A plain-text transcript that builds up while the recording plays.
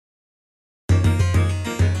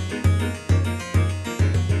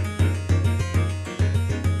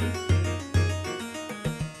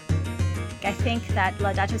think that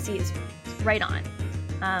Laudato Si is right on.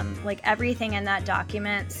 Like everything in that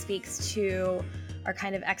document speaks to our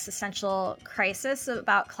kind of existential crisis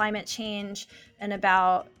about climate change and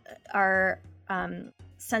about our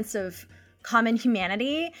sense of common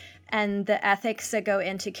humanity and the ethics that go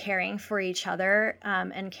into caring for each other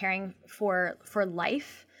and caring for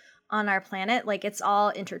life on our planet. Like it's all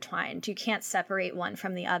intertwined. You can't separate one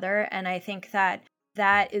from the other. And I think that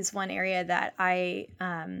is one area that I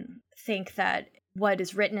think that what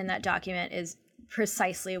is written in that document is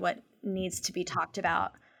precisely what needs to be talked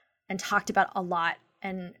about, and talked about a lot,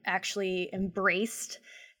 and actually embraced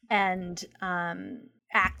and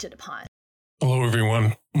acted upon. Hello,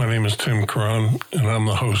 everyone. My name is Tim Caron, and I'm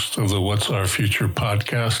the host of the What's Our Future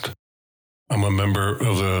podcast. I'm a member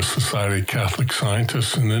of the Society of Catholic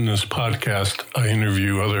Scientists, and in this podcast, I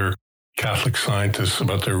interview other Catholic scientists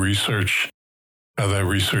about their research, how that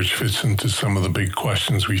research fits into some of the big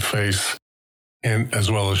questions we face, and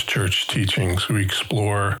as well as church teachings. We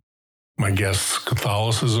explore my guests'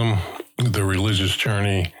 Catholicism, their religious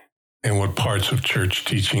journey, and what parts of church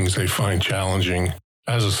teachings they find challenging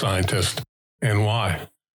as a scientist and why.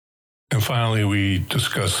 And finally, we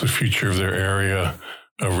discuss the future of their area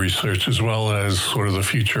of research, as well as sort of the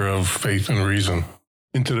future of faith and reason.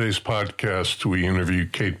 In today's podcast, we interview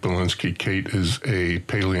Kate Bulinski. Kate is a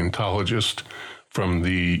paleontologist from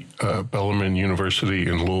the Bellarmine University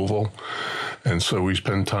in Louisville. And so we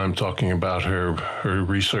spend time talking about her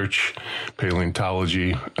research,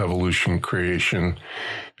 paleontology, evolution, creation,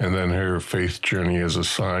 and then her faith journey as a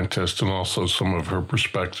scientist, and also some of her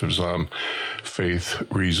perspectives on faith,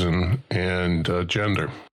 reason, and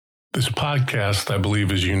gender. This podcast, I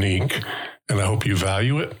believe, is unique, and I hope you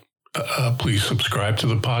value it. Please subscribe to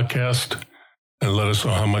the podcast and let us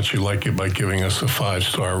know how much you like it by giving us a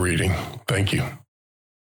 5-star rating. Thank you.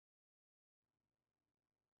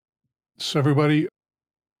 So everybody,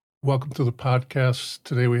 welcome to the podcast.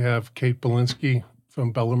 Today we have Kate Bulinski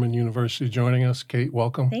from Bellarmine University joining us. Kate,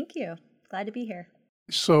 welcome. Thank you. Glad to be here.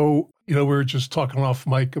 So, we were just talking off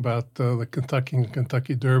mic about the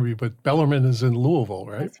Kentucky Derby, but Bellarmine is in Louisville,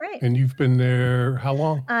 right? That's right. And you've been there how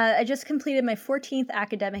long? I just completed my 14th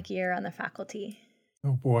academic year on the faculty.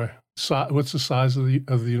 Oh boy. What's the size of the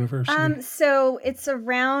university? So it's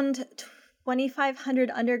around 2,500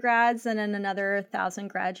 undergrads and then another 1,000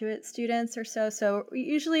 graduate students or so. So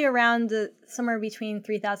usually around somewhere between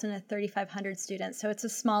 3,000 and 3,500 students. So it's a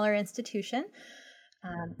smaller institution.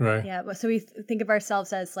 Right. Yeah. So we think of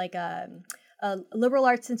ourselves as like a liberal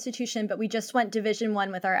arts institution, but we just went Division I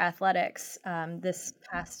with our athletics this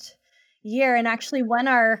past year and actually won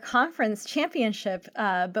our conference championship,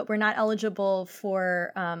 but we're not eligible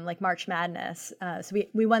for like March Madness. So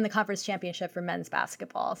we won the conference championship for men's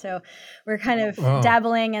basketball. So we're kind of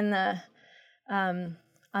dabbling in the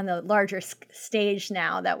on the larger stage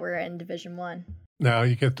now that we're in Division I. Now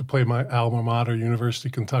you get to play my alma mater, University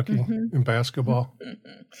of Kentucky, in basketball.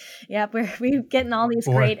 Yeah, we're getting all these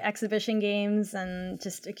great exhibition games and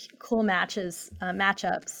just cool matchups.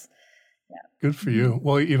 Yeah. Good for you.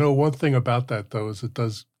 Well, one thing about that, though, is it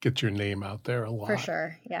does get your name out there a lot. For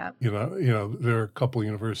sure, yeah. There are a couple of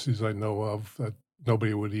universities I know of that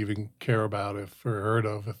nobody would even care about or heard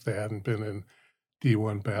of if they hadn't been in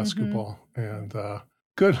D1 basketball. And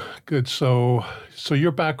good. So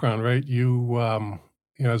your background, right? You,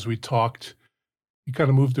 as we talked, you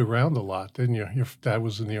kind of moved around a lot, didn't you? Your dad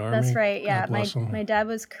was in the Army. That's right, yeah. God bless him. My dad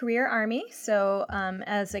was career Army. So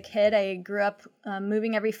as a kid, I grew up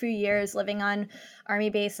moving every few years, living on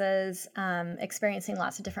Army bases, experiencing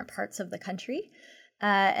lots of different parts of the country.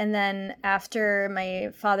 And then after my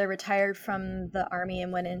father retired from the Army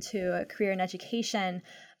and went into a career in education,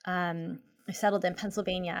 I settled in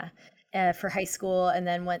Pennsylvania for high school and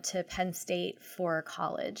then went to Penn State for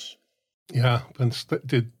college. Yeah.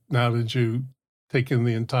 Did you take in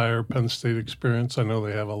the entire Penn State experience? I know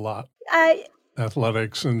they have a lot.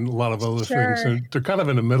 Athletics and a lot of other things. And they're kind of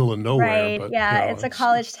in the middle of nowhere. Right. But, yeah, it's a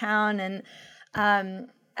college town. And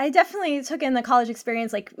I definitely took in the college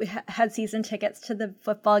experience. Like we had season tickets to the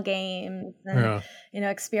football games and,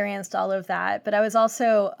 experienced all of that. But I was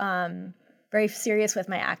also very serious with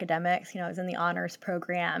my academics. I was in the honors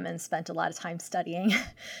program and spent a lot of time studying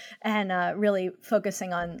and really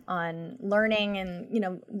focusing on learning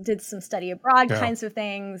and, did some study abroad kinds of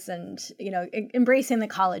things and, embracing the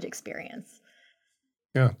college experience.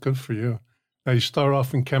 Yeah, good for you. Now you start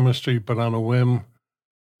off in chemistry, but on a whim,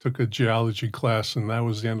 took a geology class, and that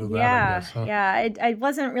was the end of that, I guess. Huh? Yeah. I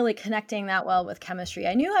wasn't really connecting that well with chemistry.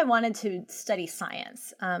 I knew I wanted to study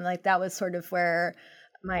science. That was sort of where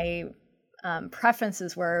my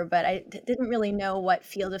preferences were, but I didn't really know what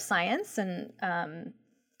field of science. And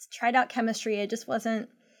tried out chemistry. It just wasn't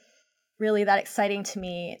really that exciting to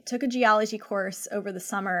me. Took a geology course over the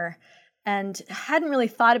summer and hadn't really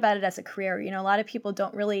thought about it as a career. A lot of people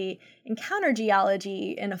don't really encounter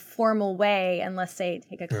geology in a formal way unless they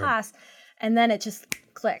take a class. And then it just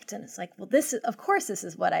clicked. And it's like, well, of course, this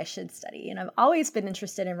is what I should study. And I've always been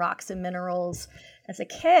interested in rocks and minerals as a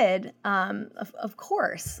kid, of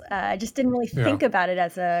course. I just didn't really think about it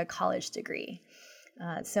as a college degree.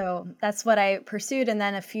 So that's what I pursued. And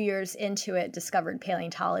then a few years into it, discovered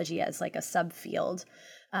paleontology as like a subfield.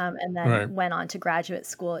 And then went on to graduate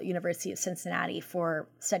school at University of Cincinnati for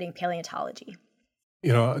studying paleontology.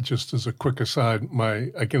 Just as a quick aside,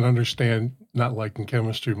 I can understand not liking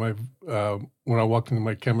chemistry. When I walked into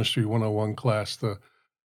my chemistry 101 class, the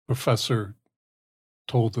professor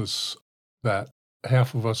told us that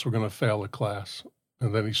half of us were going to fail the class.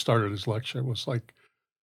 And then he started his lecture. It was like,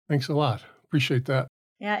 thanks a lot. Appreciate that.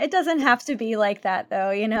 Yeah, it doesn't have to be like that, though.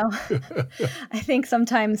 I think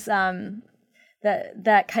sometimes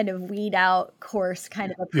that kind of weed out course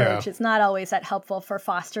kind of approach is not always that helpful for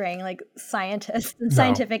fostering like scientists and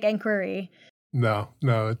scientific inquiry. No,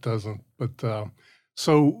 it doesn't. But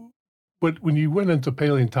but when you went into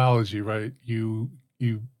paleontology, right, you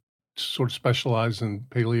sort of specialize in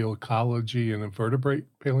paleoecology and invertebrate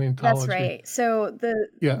paleontology. That's right. So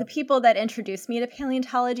the people that introduced me to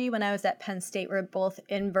paleontology when I was at Penn State were both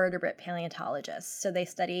invertebrate paleontologists. So they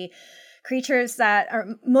study creatures that are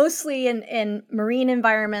mostly in marine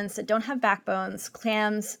environments that don't have backbones,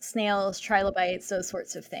 clams, snails, trilobites, those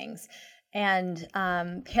sorts of things. And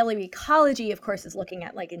paleoecology, of course, is looking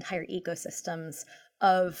at like entire ecosystems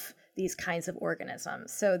of these kinds of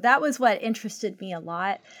organisms. So that was what interested me a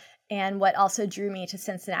lot. And what also drew me to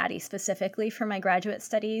Cincinnati specifically for my graduate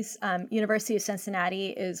studies. University of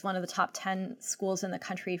Cincinnati is one of the top 10 schools in the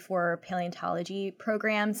country for paleontology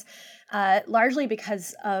programs, largely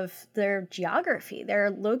because of their geography.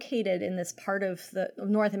 They're located in this part of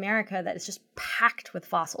North America that is just packed with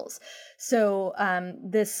fossils. So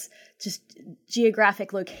this just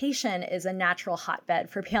geographic location is a natural hotbed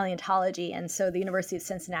for paleontology. And so the University of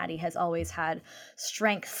Cincinnati has always had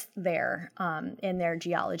strength there in their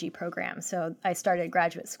geology program. So I started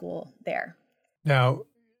graduate school there. Now,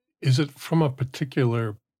 is it from a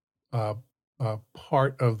particular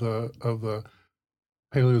part of the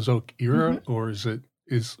Paleozoic era, or is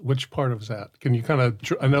which part of that? Can you kind of?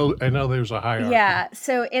 I know there's a hierarchy. Yeah,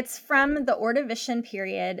 so it's from the Ordovician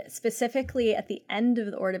period, specifically at the end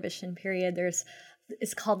of the Ordovician period.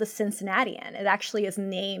 It's called the Cincinnatian. It actually is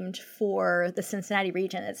named for the Cincinnati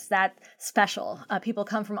region. It's that special. People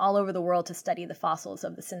come from all over the world to study the fossils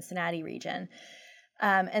of the Cincinnati region.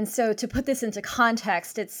 And so to put this into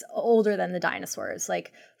context, it's older than the dinosaurs,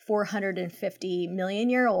 like 450 million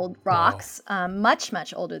year old rocks, much,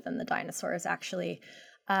 much older than the dinosaurs, actually.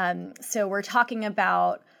 So we're talking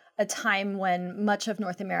about a time when much of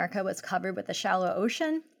North America was covered with the shallow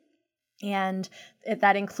ocean. And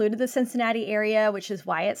that included the Cincinnati area, which is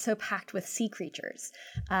why it's so packed with sea creatures.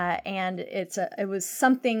 And it was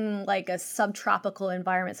something like a subtropical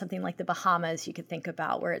environment, something like the Bahamas you could think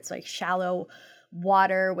about, where it's like shallow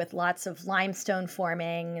water with lots of limestone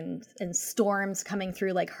forming and storms coming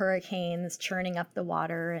through like hurricanes, churning up the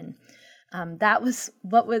water. And that was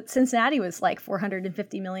what Cincinnati was like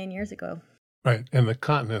 450 million years ago. Right. And the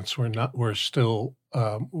continents were still,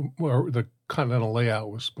 the continental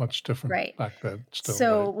layout was much different back then. Still,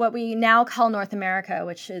 so what we now call North America,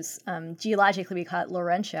 which is geologically we call it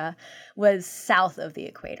Laurentia, was south of the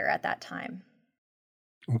equator at that time.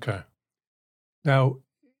 Okay. Now,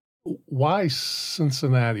 why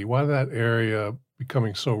Cincinnati? Why that area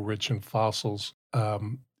becoming so rich in fossils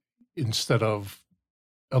instead of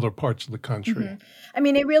other parts of the country? Mm-hmm. I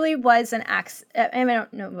mean, it really was an accident. I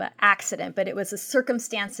don't know about accident, but it was the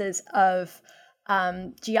circumstances of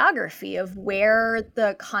geography of where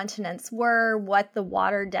the continents were, what the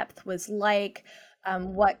water depth was like,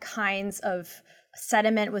 what kinds of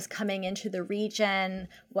sediment was coming into the region,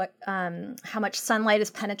 how much sunlight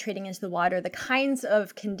is penetrating into the water, the kinds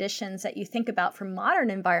of conditions that you think about from modern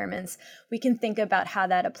environments. We can think about how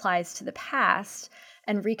that applies to the past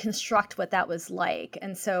and reconstruct what that was like.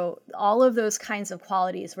 And so all of those kinds of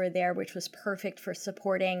qualities were there, which was perfect for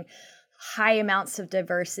supporting high amounts of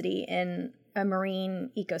diversity in a marine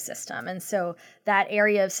ecosystem. And so that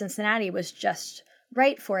area of Cincinnati was just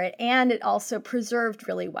right for it. And it also preserved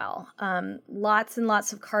really well. Lots and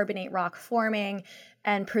lots of carbonate rock forming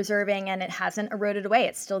and preserving, and it hasn't eroded away.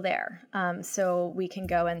 It's still there. So we can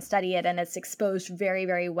go and study it, and it's exposed very,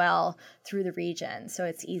 very well through the region. So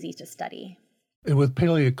it's easy to study. And with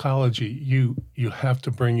paleoecology, you have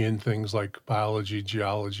to bring in things like biology,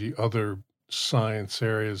 geology, other science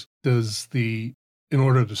areas, in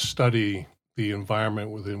order to study the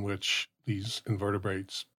environment within which these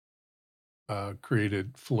invertebrates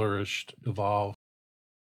created, flourished, evolved,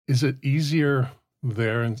 is it easier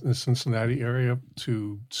there in the Cincinnati area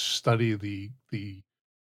to study the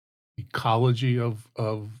ecology of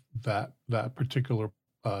that particular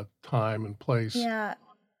time and place? Yeah,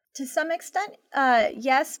 to some extent,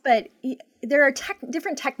 yes, but there are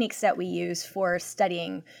different techniques that we use for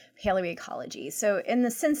studying paleoecology. So in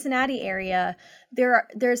the Cincinnati area,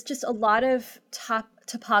 there's just a lot of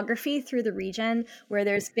topography through the region where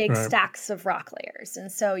there's big Right. stacks of rock layers.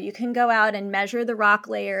 And so you can go out and measure the rock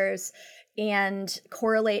layers and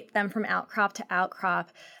correlate them from outcrop to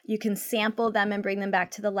outcrop. You can sample them and bring them back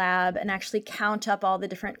to the lab and actually count up all the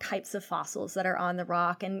different types of fossils that are on the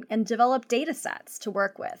rock and develop data sets to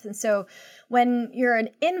work with. And so when you're an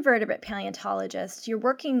invertebrate paleontologist, you're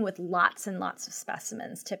working with lots and lots of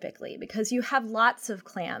specimens typically because you have lots of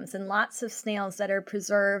clams and lots of snails that are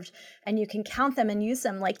preserved, and you can count them and use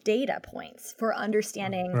them like data points for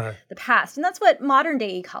understanding Right. the past. And that's what modern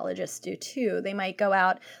day ecologists do too. They might go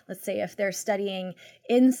out, let's say if they're studying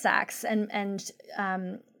insects and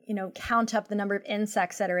count up the number of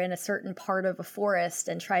insects that are in a certain part of a forest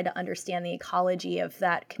and try to understand the ecology of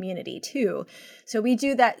that community too. So we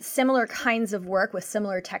do that similar kinds of work with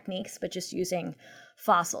similar techniques, but just using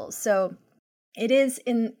fossils. So it is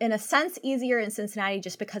in a sense easier in Cincinnati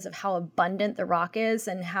just because of how abundant the rock is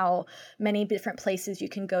and how many different places you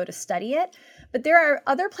can go to study it. But there are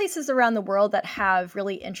other places around the world that have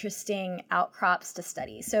really interesting outcrops to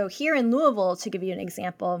study. So here in Louisville, to give you an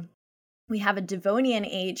example, we have a Devonian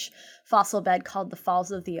age fossil bed called the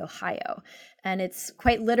Falls of the Ohio. And it's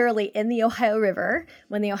quite literally in the Ohio River.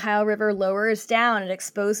 When the Ohio River lowers down, it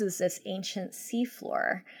exposes this ancient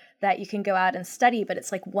seafloor that you can go out and study, but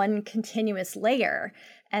it's like one continuous layer.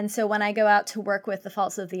 And so when I go out to work with the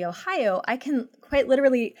Falls of the Ohio, I can quite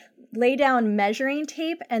literally lay down measuring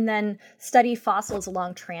tape and then study fossils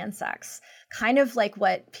along transects, kind of like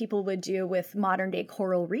what people would do with modern day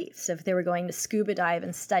coral reefs if they were going to scuba dive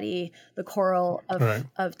and study the coral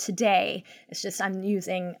of today. It's just I'm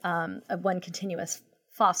using a one continuous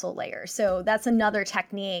fossil layer. So that's another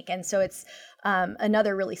technique. And so it's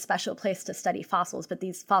another really special place to study fossils, but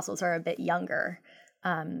these fossils are a bit younger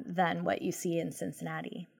than what you see in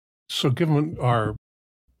Cincinnati. So given our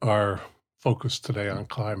focus today on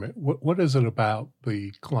climate, what is it about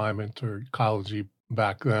the climate or ecology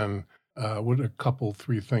back then? What are a couple,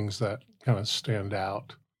 three things that kind of stand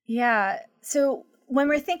out? Yeah. So when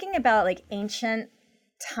we're thinking about like ancient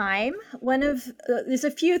time, there's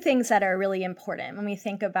a few things that are really important when we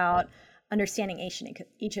think about understanding ancient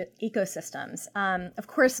ecosystems. Of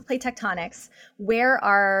course, plate tectonics. Where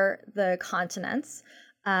are the continents?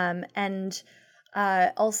 And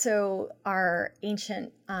also our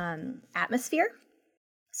ancient atmosphere.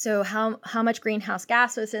 So how much greenhouse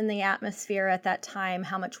gas was in the atmosphere at that time?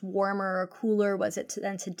 How much warmer or cooler was it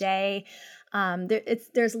than today?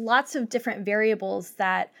 There's lots of different variables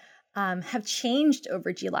that have changed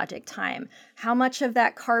over geologic time. How much of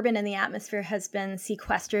that carbon in the atmosphere has been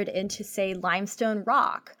sequestered into, say, limestone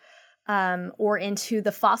rock, or into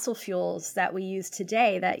the fossil fuels that we use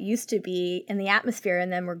today that used to be in the atmosphere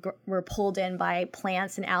and then were pulled in by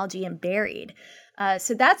plants and algae and buried.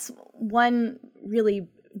 So that's one really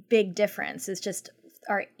big difference, is just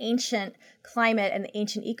our ancient climate and the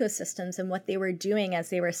ancient ecosystems and what they were doing as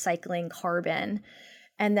they were cycling carbon.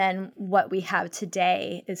 And then what we have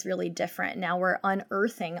today is really different. Now we're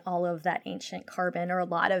unearthing all of that ancient carbon, or a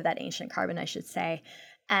lot of that ancient carbon, I should say,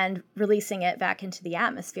 and releasing it back into the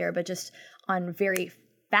atmosphere, but just on very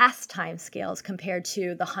fast time scales compared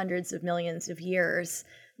to the hundreds of millions of years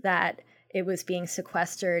that it was being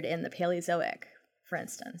sequestered in the Paleozoic, for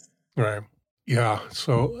instance. Right. Yeah.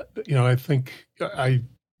 So, I think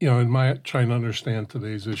in my trying to understand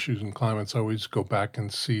today's issues and climates, I always go back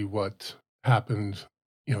and see what happened,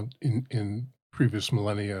 in previous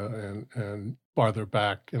millennia and farther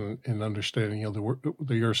back in understanding,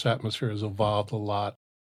 the Earth's atmosphere has evolved a lot.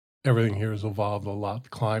 Everything here has evolved a lot, the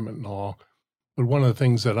climate and all. But one of the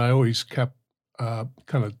things that I always kept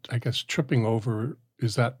kind of, I guess, tripping over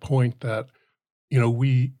is that point that,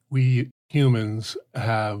 we humans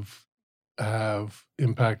have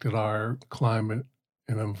impacted our climate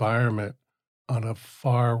and environment on a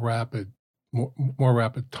far more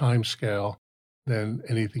rapid time scale than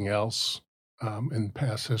anything else in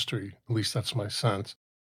past history. At least that's my sense.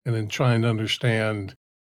 And in trying to understand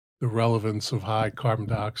the relevance of high carbon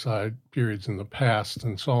dioxide periods in the past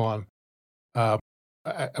and so on,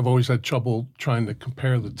 I've always had trouble trying to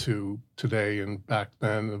compare the two today and back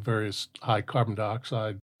then, the various high carbon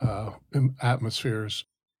dioxide atmospheres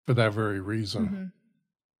for that very reason.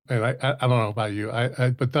 Mm-hmm. And I don't know about you,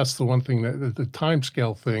 but that's the one thing that the time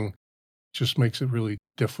scale thing just makes it really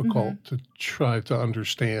Mm-hmm. difficult to try to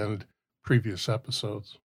understand previous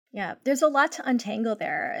episodes. Yeah, there's a lot to untangle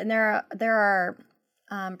there, and there are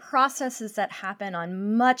processes that happen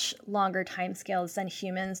on much longer timescales than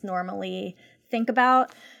humans normally think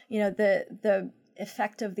about. The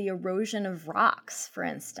effect of the erosion of rocks, for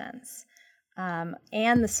instance,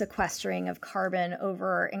 and the sequestering of carbon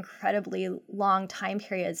over incredibly long time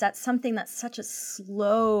periods. That's something that's such a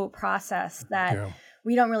slow process that Yeah.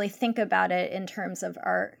 we don't really think about it in terms of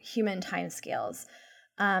our human timescales.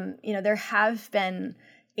 There have been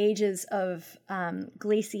ages of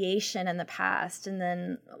glaciation in the past, and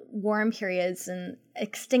then warm periods and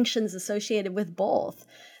extinctions associated with both.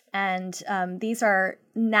 And these are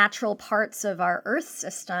natural parts of our Earth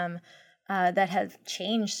system that have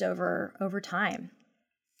changed over time.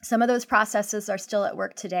 Some of those processes are still at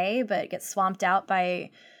work today, but get swamped out by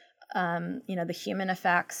the human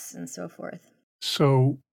effects and so forth.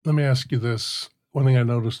 So let me ask you this. One thing I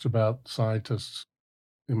noticed about scientists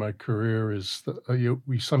in my career is that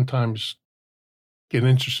we sometimes get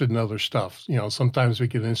interested in other stuff. Sometimes we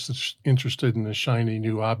get interested in a shiny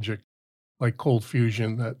new object like cold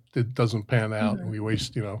fusion that it doesn't pan out, and Mm-hmm. we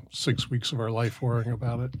waste 6 weeks of our life worrying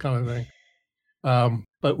about it, kind of thing.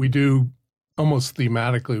 But we do almost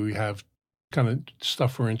thematically. We have kind of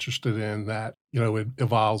stuff we're interested in that it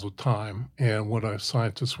evolves with time, and what a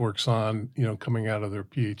scientist works on, coming out of their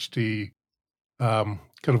PhD,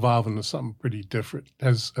 could evolve into something pretty different.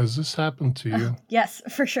 Has this happened to you? Yes,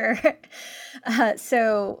 for sure.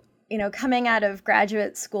 So, coming out of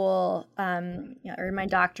graduate school, earned my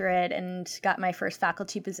doctorate and got my first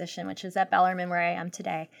faculty position, which is at Bellarmine, where I am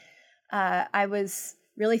today. I was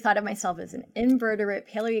really thought of myself as an invertebrate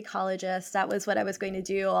paleoecologist. That was what I was going to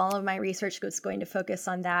do. All of my research was going to focus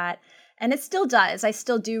on that. And it still does. I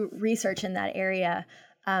still do research in that area.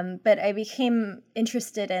 But I became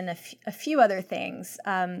interested in a few other things.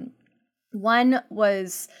 One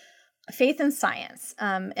was faith and science,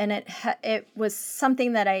 and it was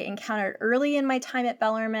something that I encountered early in my time at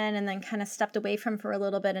Bellarmine, and then kind of stepped away from for a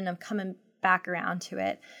little bit, and I'm coming back around to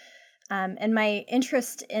it. And my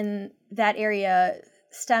interest in that area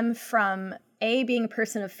stemmed from being a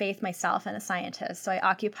person of faith myself and a scientist. So I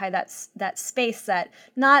occupy that space that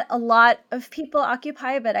not a lot of people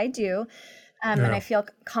occupy, but I do. And I feel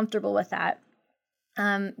comfortable with that.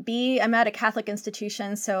 I'm at a Catholic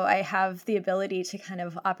institution, so I have the ability to kind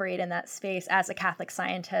of operate in that space as a Catholic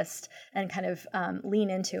scientist and kind of lean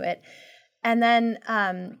into it. And then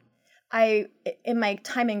I, in my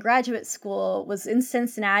time in graduate school, was in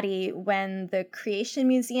Cincinnati when the Creation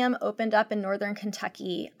Museum opened up in northern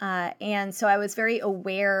Kentucky. And so I was very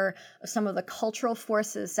aware of some of the cultural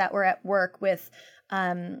forces that were at work with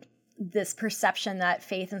this perception that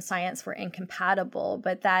faith and science were incompatible,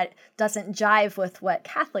 but that doesn't jive with what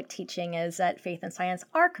Catholic teaching is, that faith and science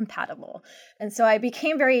are compatible. And so I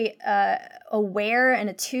became very aware and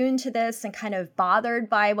attuned to this and kind of bothered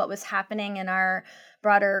by what was happening in our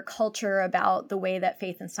broader culture about the way that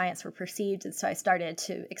faith and science were perceived. And so I started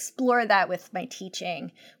to explore that with my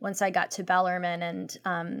teaching once I got to Bellarmine,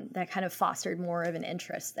 and that kind of fostered more of an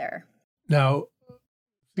interest there. Now,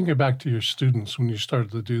 thinking back to your students, when you started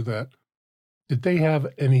to do that, did they have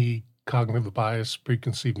any cognitive bias,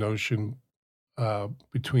 preconceived notion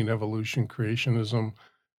between evolution, creationism?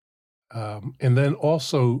 And then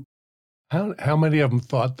also, how many of them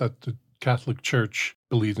thought that the Catholic Church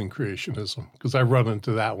believed in creationism? Because I run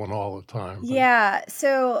into that one all the time. Yeah.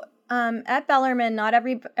 So at Bellarmine, not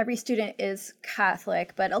every student is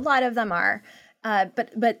Catholic, but a lot of them are.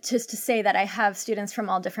 But just to say that I have students from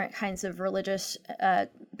all different kinds of religious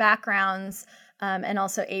backgrounds, and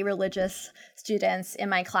also a-religious students in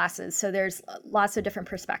my classes. So there's lots of different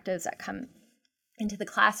perspectives that come into the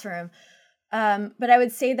classroom. But I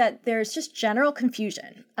would say that there's just general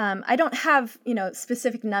confusion. I don't have,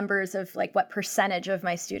 specific numbers of like what percentage of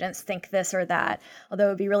my students think this or that, although it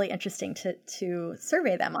would be really interesting to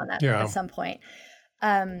survey them on that at some point.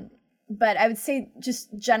 But I would say just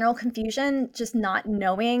general confusion, just not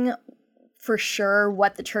knowing for sure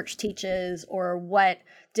what the church teaches or what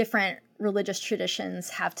different religious traditions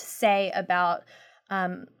have to say about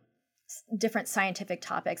different scientific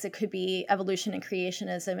topics. It could be evolution and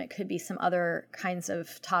creationism. It could be some other kinds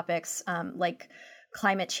of topics like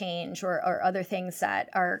climate change or other things that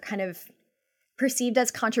are kind of perceived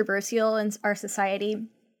as controversial in our society.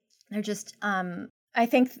 They're just, I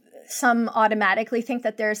think some automatically think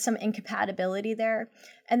that there's some incompatibility there.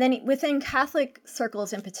 And then within Catholic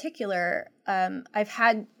circles in particular, I've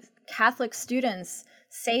had Catholic students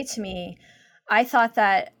say to me, I thought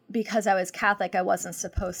that because I was Catholic, I wasn't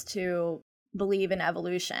supposed to believe in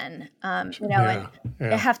evolution, and I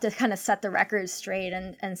have to kind of set the record straight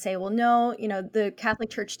and say, well, no, the Catholic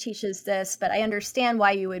Church teaches this, but I understand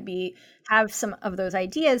why you would have some of those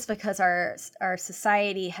ideas, because our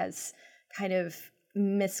society has kind of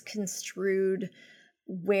misconstrued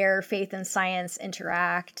where faith and science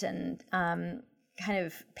interact, and kind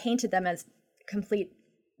of painted them as complete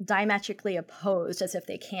diametrically opposed, as if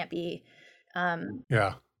they can't be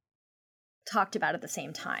talked about at the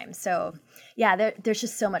same time. So there's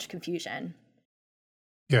just so much confusion.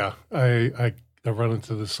 Yeah, I run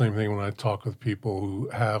into the same thing when I talk with people who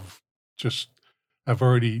have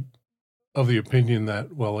already of the opinion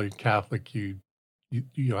that, well, you're Catholic, you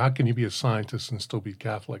how can you be a scientist and still be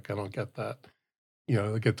Catholic? I don't get that.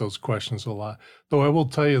 I get those questions a lot. Though I will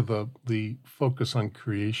tell you, the focus on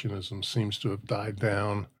creationism seems to have died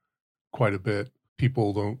down quite a bit.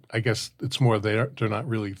 People don't, I guess it's more they're not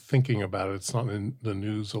really thinking about it. It's not in the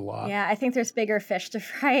news a lot. Yeah, I think there's bigger fish to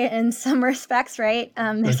fry in some respects, right?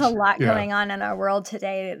 There's a lot going on in our world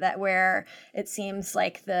today where it seems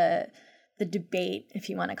like the debate, if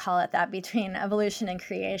you want to call it that, between evolution and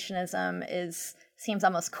creationism seems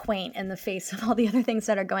almost quaint in the face of all the other things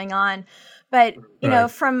that are going on. But,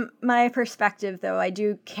 from my perspective, though,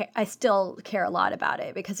 I still care a lot about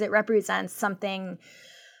it, because it represents something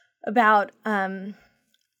about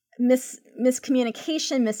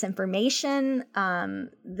miscommunication, misinformation,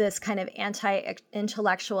 this kind of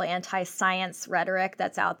anti-intellectual, anti-science rhetoric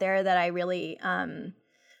that's out there that I really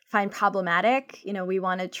find problematic. We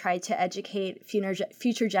want to try to educate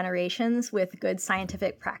future generations with good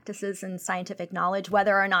scientific practices and scientific knowledge,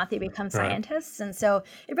 whether or not they become scientists. And so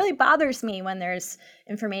it really bothers me when there's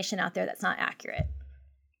information out there that's not accurate.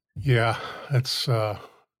 Yeah, that's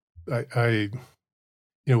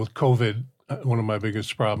with COVID, one of my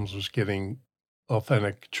biggest problems was getting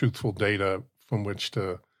authentic, truthful data from which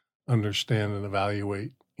to understand and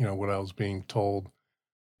evaluate, what I was being told.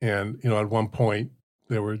 And, at one point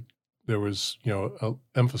there was, a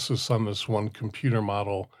emphasis on this one computer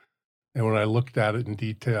model. And when I looked at it in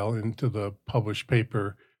detail into the published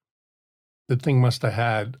paper, the thing must have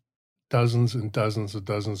had dozens and dozens and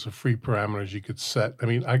dozens of free parameters you could set. I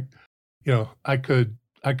mean, I could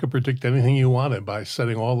predict anything you wanted by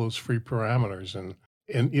setting all those free parameters, and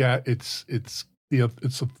yeah, it's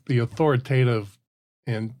the authoritative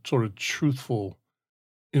and sort of truthful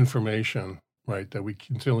information, right, that we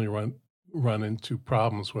continually run into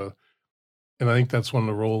problems with. And I think that's one of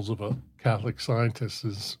the roles of a Catholic scientist,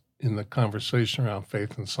 is in the conversation around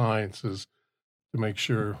faith and science, is to make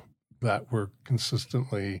sure that we're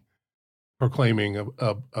consistently proclaiming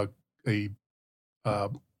a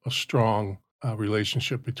strong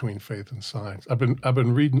relationship between faith and science. I've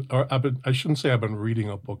been reading, I shouldn't say I've been reading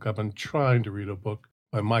a book. I've been trying to read a book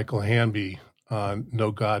by Michael Hanby on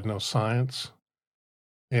No God, No Science.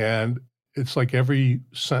 And it's like every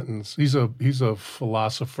sentence, he's a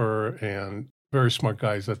philosopher and very smart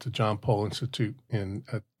guy. He's at the John Paul Institute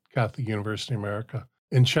at Catholic University of America.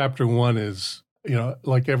 And chapter 1 is,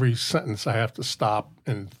 like every sentence I have to stop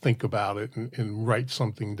and think about it and write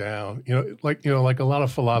something down. Like a lot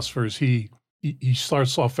of philosophers, he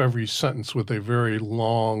starts off every sentence with a very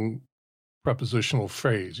long prepositional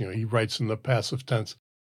phrase. He writes in the passive tense.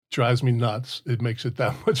 Drives me nuts. It makes it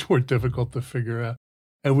that much more difficult to figure out.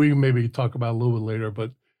 And we maybe talk about it a little bit later,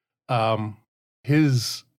 but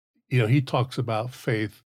he talks about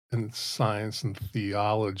faith and science and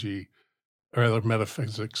theology, or rather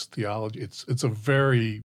metaphysics, theology. I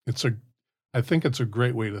think it's a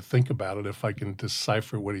great way to think about it if I can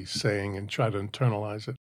decipher what he's saying and try to internalize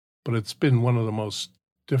it. But it's been one of the most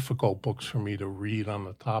difficult books for me to read on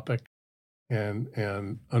the topic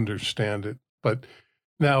and understand it. But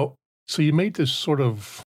now, so you made this sort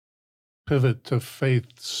of pivot to faith,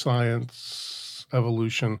 science,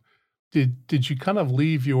 evolution. Did you kind of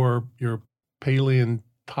leave your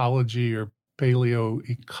paleontology or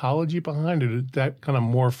paleoecology behind, or did that kind of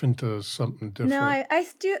morph into something different? No,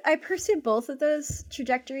 I pursued both of those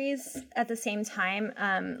trajectories at the same time.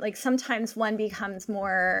 Like sometimes one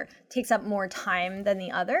takes up more time than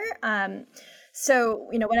the other. So,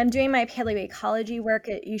 when I'm doing my paleoecology work,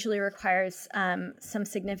 it usually requires some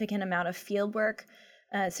significant amount of field work,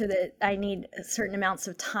 so that I need certain amounts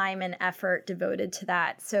of time and effort devoted to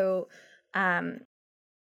that. So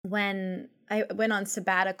when I went on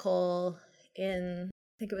sabbatical I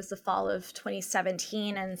think it was the fall of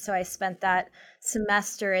 2017, and so I spent that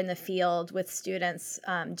semester in the field with students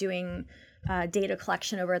doing data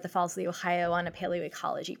collection over at the Falls of the Ohio on a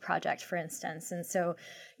paleoecology project, for instance. And so,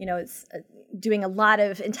 it's doing a lot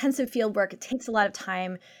of intensive field work. It takes a lot of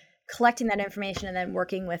time collecting that information and then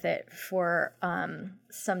working with it for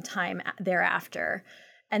some time thereafter.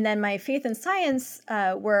 And then my faith and science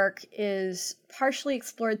work is partially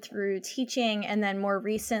explored through teaching. And then more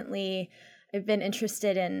recently, I've been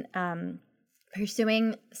interested in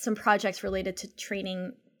pursuing some projects related to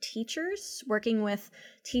training teachers, working with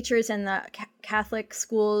teachers in the Catholic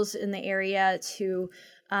schools in the area to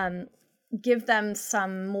give them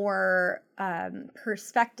some more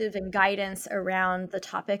perspective and guidance around the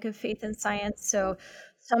topic of faith and science. So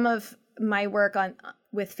some of my work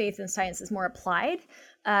with faith and science is more applied,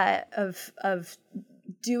 of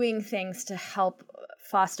doing things to help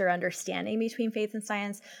foster understanding between faith and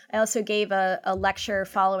science. I also gave a lecture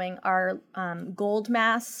following our Gold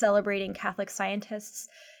Mass celebrating Catholic scientists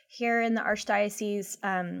here in the Archdiocese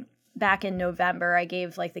back in November. I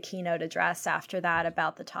gave the keynote address after that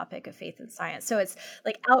about the topic of faith and science. So it's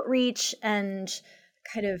outreach and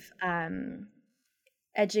kind of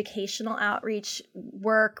educational outreach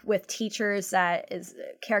work with teachers that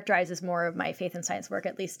characterizes more of my faith and science work,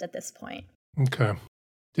 at least at this point. Okay.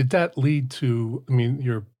 Did that lead to,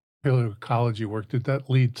 your paleoecology work, did that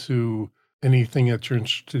lead to anything that you're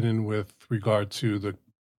interested in with regard to the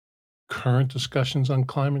current discussions on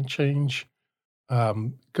climate change?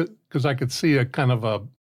 Because I could see a kind of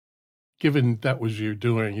given that was you're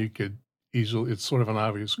doing, you could easily, it's sort of an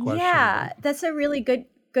obvious question. Yeah, that's a really good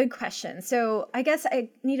question. So I guess I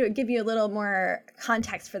need to give you a little more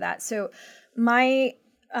context for that. So my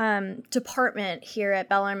department here at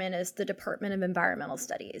Bellarmine is the Department of Environmental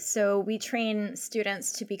Studies. So we train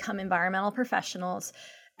students to become environmental professionals,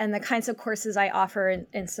 and the kinds of courses I offer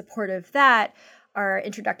in support of that are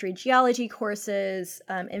introductory geology courses,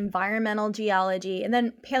 environmental geology, and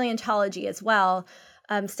then paleontology as well,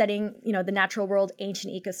 studying, the natural world,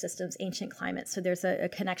 ancient ecosystems, ancient climates. So there's a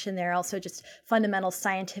connection there. Also just fundamental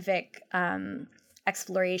scientific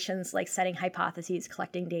explorations, like setting hypotheses,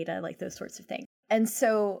 collecting data, like those sorts of things. And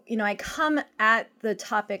so, I come at the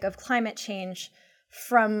topic of climate change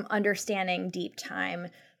from understanding deep time.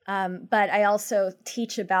 But I also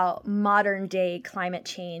teach about modern day climate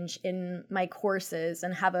change in my courses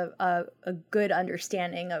and have a good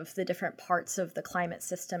understanding of the different parts of the climate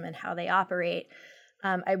system and how they operate.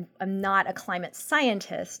 I'm not a climate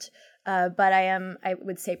scientist, but I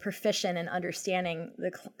would say, proficient in understanding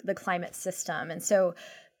the climate system. And so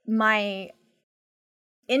my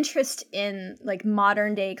interest in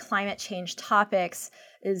modern day climate change topics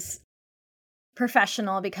is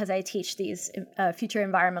professional because I teach these future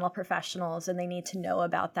environmental professionals and they need to know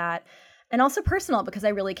about that. And also personal because I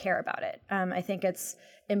really care about it. I think it's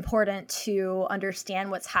important to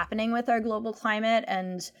understand what's happening with our global climate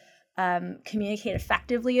and communicate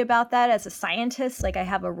effectively about that as a scientist. I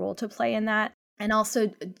have a role to play in that. And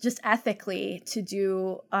also just ethically to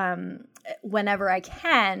do, whenever I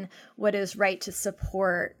can, what is right to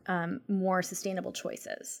support more sustainable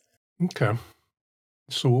choices. Okay.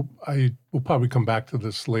 So we'll probably come back to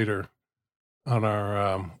this later on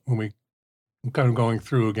our, when we kind of going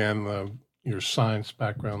through again your science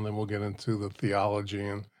background, then we'll get into the theology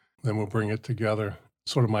and then we'll bring it together.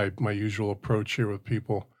 Sort of my usual approach here with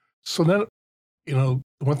people. So then,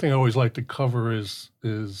 one thing I always like to cover is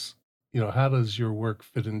how does your work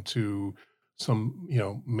fit into some,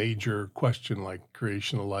 major question like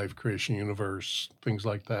creation of life, creation universe, things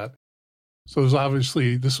like that. So there's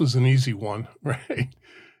obviously, this was an easy one, right?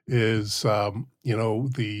 Is,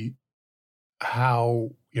 the how,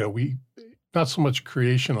 we, not so much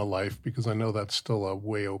creation of life, because I know that's still a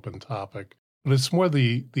way open topic, but it's more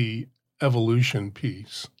the evolution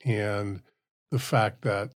piece and the fact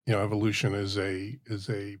that, evolution is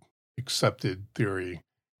a accepted theory.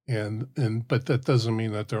 But that doesn't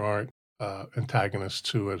mean that there aren't antagonists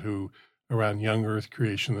to it who around young earth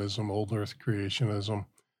creationism, old earth creationism.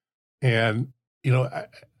 And,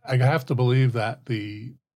 I have to believe that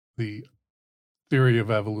the theory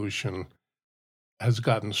of evolution has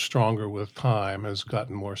gotten stronger with time, has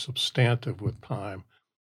gotten more substantive with time.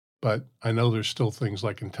 But I know there's still things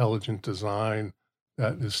like intelligent design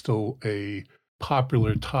that is still a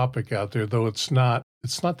popular topic out there, though it's not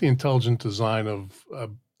the intelligent design of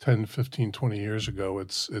 10, 15, 20 years ago.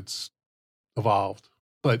 It's evolved.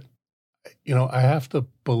 But, I have to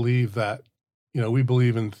believe that, we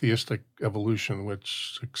believe in theistic evolution,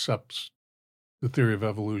 which accepts the theory of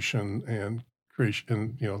evolution and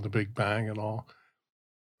creation, and, the Big Bang and all.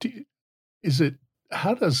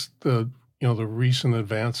 How does the recent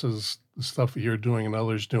advances, the stuff that you're doing and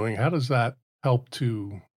others doing, how does that help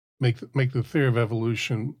to make the theory of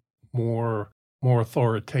evolution more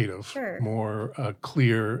authoritative, Sure. more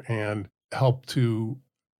clear, and help to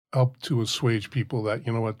assuage people that,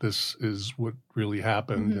 you know what, this is what really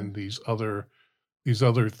happened, Hmm. and these other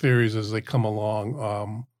theories as they come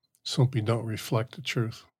along simply don't reflect the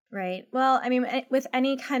truth. Right. Well, I mean, with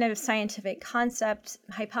any kind of scientific concept,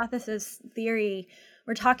 hypothesis, theory,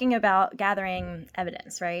 we're talking about gathering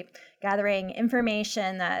evidence, right? Gathering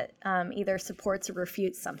information that either supports or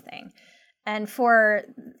refutes something. And for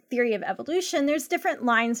theory of evolution, there's different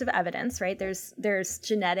lines of evidence, right? There's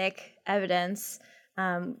genetic evidence,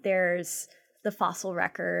 there's the fossil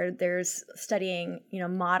record, there's studying,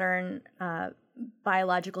 modern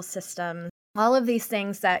biological systems, all of these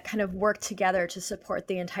things that kind of work together to support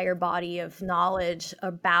the entire body of knowledge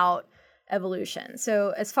about evolution.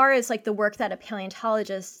 So as far as like the work that a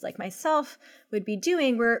paleontologist like myself would be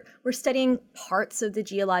doing, we're studying parts of the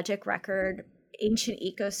geologic record, ancient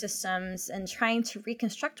ecosystems, and trying to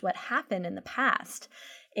reconstruct what happened in the past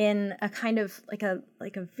in a kind of like a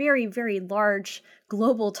very, very large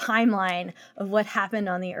global timeline of what happened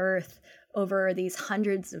on the earth over these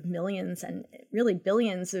hundreds of millions and really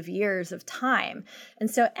billions of years of time. And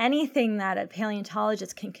so anything that a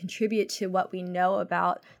paleontologist can contribute to what we know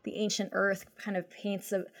about the ancient earth kind of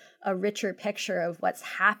paints a richer picture of what's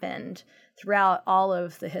happened throughout all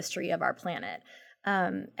of the history of our planet.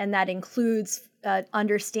 And that includes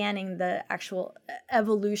understanding the actual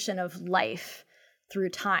evolution of life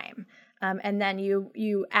through time. And then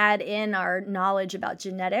you add in our knowledge about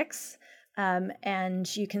genetics,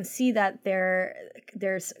 and you can see that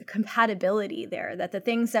there's compatibility there, that the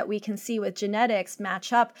things that we can see with genetics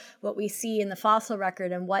match up what we see in the fossil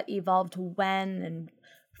record and what evolved when and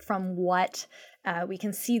from what. We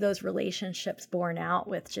can see those relationships borne out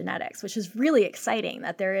with genetics, which is really exciting,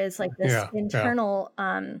 that there is like this internal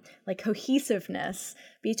like cohesiveness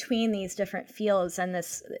between these different fields, and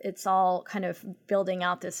it's all kind of building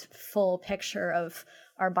out this full picture of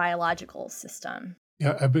our biological system.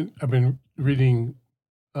 Yeah, I've been reading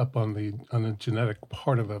up on the genetic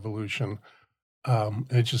part of evolution.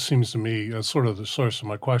 It just seems to me, sort of the source of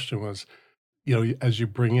my question was, as you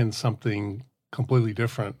bring in something completely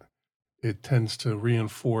different, it tends to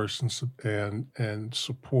reinforce and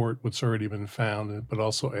support what's already been found, but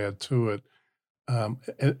also add to it.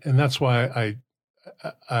 And that's why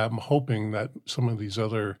I'm hoping that some of these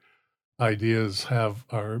other ideas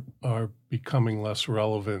are becoming less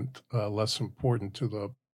relevant, less important to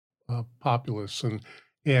the populace,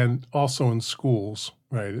 and also in schools,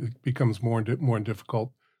 right? It becomes more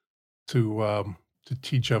difficult to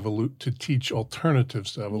teach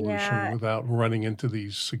alternatives to evolution Yeah, without running into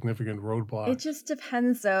these significant it roadblocks. just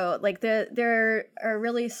depends though. Like there are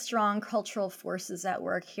really strong cultural forces at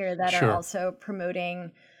work here that are Sure. also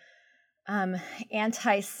promoting um,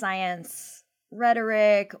 anti-science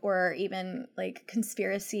rhetoric, or even like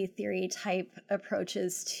conspiracy theory type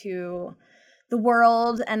approaches to the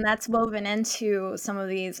world, and that's woven into some of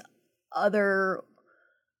these other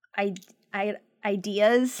I,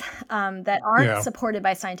 ideas that aren't Yeah. supported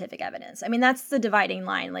by scientific evidence. I mean, that's the dividing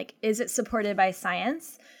line. Like, is it supported by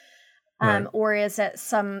science, Right. or is it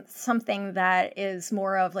something that is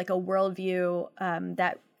more of like a worldview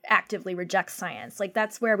that actively rejects science? Like,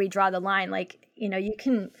 that's where we draw the line. Like, you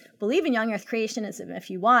can believe in young Earth creationism if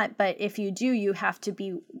you want, but if you do, you have to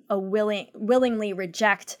be willingly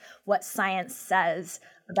reject what science says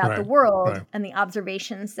about the Right. world Right. and the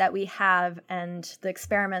observations that we have and the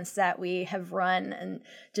experiments that we have run, and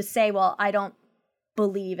just say, well, I don't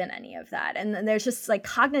believe in any of that. And then there's just like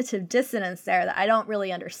cognitive dissonance there that I don't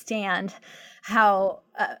really understand how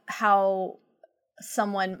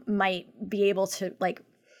someone might be able to like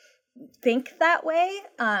think that way.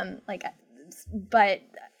 But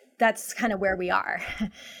that's kind of where we are.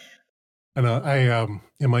 And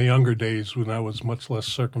in my younger days, when I was much less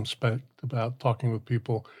circumspect about talking with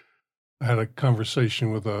people, I had a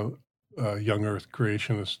conversation with a young Earth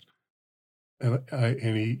creationist,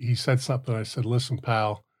 and he said something. I said, "Listen,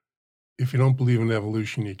 pal, if you don't believe in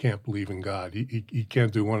evolution, you can't believe in God. You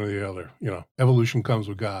can't do one or the other. Evolution comes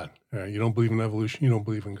with God. You don't believe in evolution, you don't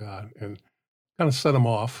believe in God." And kind of set him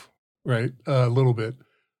off, right, a little bit.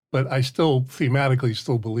 But I still thematically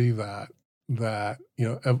still believe that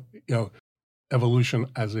evolution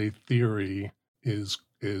as a theory is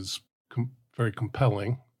very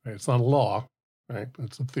compelling. Right? It's not a law, right?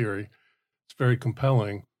 It's a theory. It's very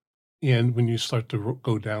compelling. And when you start to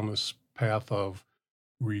go down this path of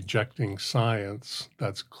rejecting science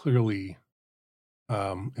that's clearly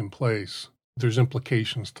in place, there's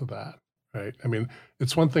implications to that, right? I mean,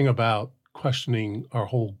 it's one thing about questioning our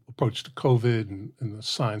whole approach to COVID and the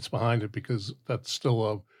science behind it, because that's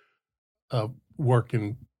still a work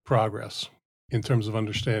progress in terms of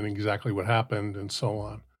understanding exactly what happened and so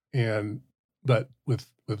on. And but with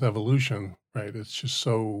evolution, right, it's just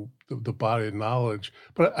so the body of knowledge.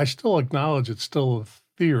 But I still acknowledge it's still a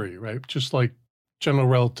theory, right? Just like general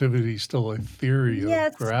relativity is still a theory of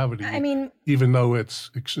Yes, I gravity, mean, even though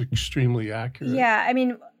it's extremely accurate. yeah, I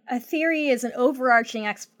mean, a theory is an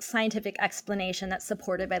overarching scientific explanation that's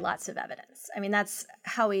supported by lots of evidence. I mean, that's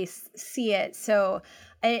how we see it. So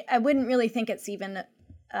I wouldn't really think it's even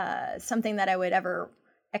something that I would ever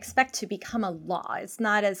expect to become a law. It's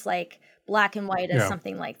not as like black and white as Yeah,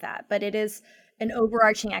 something like that, but it is an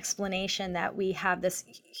overarching explanation that we have this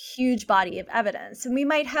huge body of evidence. And we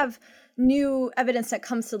might have new evidence that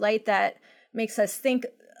comes to light that makes us think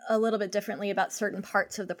a little bit differently about certain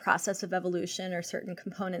parts of the process of evolution or certain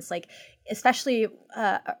components, like especially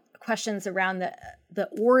questions around the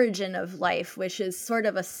origin of life, which is sort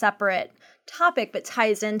of a separate topic but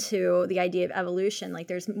ties into the idea of evolution. Like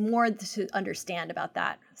there's more to understand about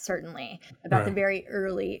that, certainly about the right. very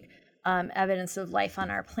early evidence of life on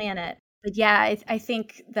our planet. But yeah, I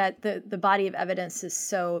think that the body of evidence is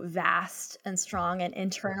so vast and strong and Yeah,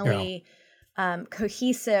 internally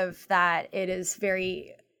cohesive that it is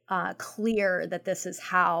very clear that this is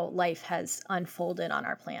how life has unfolded on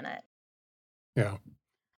our planet. yeah,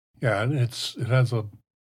 yeah. And it has a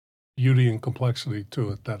beauty and complexity to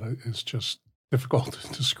it that is just difficult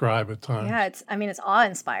to describe at Yeah, times. I mean, it's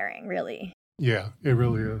awe-inspiring, really. Yeah, it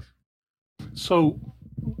really is. So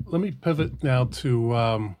let me pivot now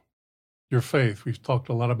to your faith. We've talked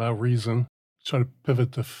a lot about reason. Try to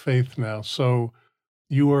pivot to faith now. So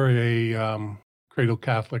you were a cradle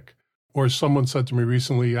Catholic, or someone said to me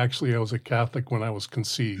recently, actually, I was a Catholic when I was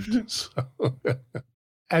conceived. So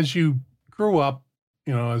as you grew up,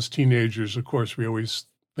 as teenagers, of course, we always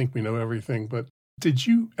think we know everything. But did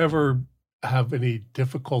you ever have any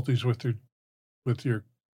difficulties with your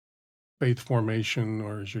faith formation,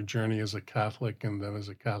 or is your journey as a Catholic and then as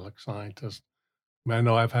a Catholic scientist? I mean, I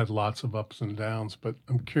know I've had lots of ups and downs, but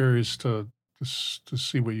I'm curious to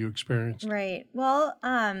see what you experienced. Right. Well,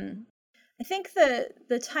 I think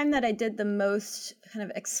the time that I did the most kind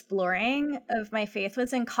of exploring of my faith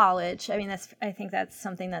was in college. I mean, I think that's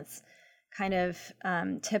something that's kind of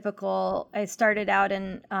typical. I started out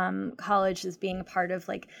in college as being a part of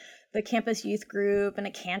like the campus youth group and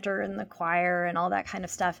a cantor in the choir and all that kind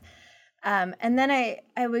of stuff. And then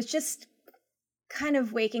I was just kind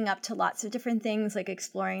of waking up to lots of different things, like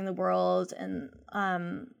exploring the world and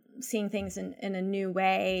seeing things in a new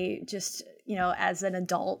way, just, as an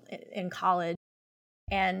adult in college,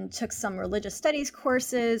 and took some religious studies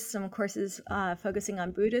courses, some courses focusing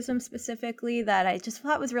on Buddhism specifically that I just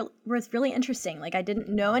thought was really interesting. Like I didn't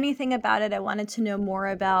know anything about it. I wanted to know more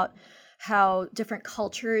about how different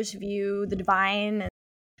cultures view the divine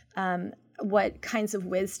and what kinds of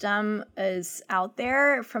wisdom is out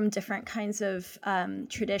there from different kinds of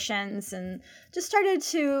traditions, and just started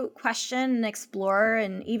to question and explore,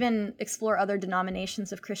 and even explore other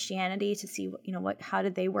denominations of Christianity to see, how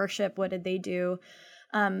did they worship, what did they do.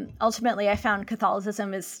 Ultimately, I found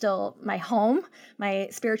Catholicism is still my home, my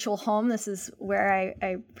spiritual home. This is where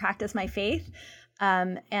I practice my faith,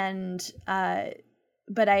 but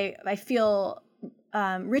I feel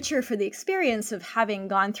richer for the experience of having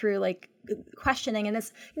gone through like questioning, and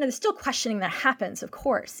it's there's still questioning that happens, of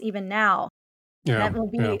course, even now. Yeah, That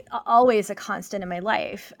will yeah, be always a constant in my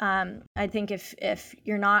life. I think if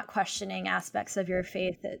you're not questioning aspects of your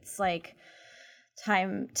faith, it's like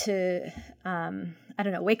time to I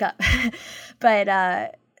don't know, wake up. But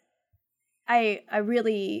I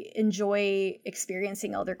really enjoy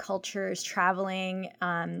experiencing other cultures, traveling,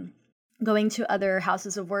 going to other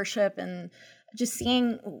houses of worship, and just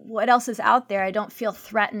seeing what else is out there. I don't feel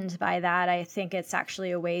threatened by that. I think it's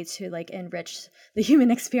actually a way to like enrich the human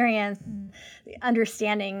experience,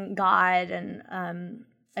 understanding God, and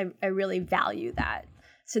I really value that.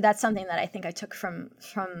 So that's something that I think I took from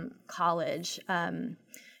college. There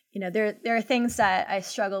are things that I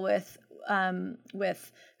struggle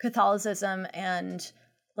with Catholicism and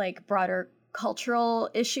like broader cultural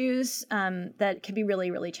issues that can be really,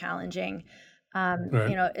 really challenging.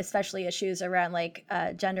 right. Especially issues around like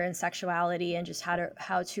gender and sexuality, and just how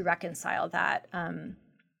to reconcile that.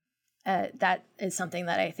 That is something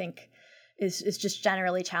that I think is just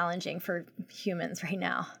generally challenging for humans right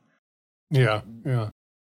now. Yeah, yeah.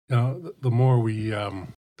 The more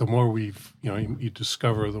we've, you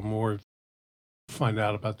discover, the more you find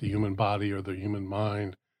out about the human body or the human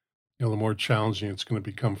mind, the more challenging it's going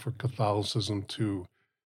to become for Catholicism to,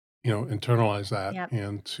 internalize that Yep.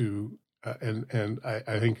 and to, and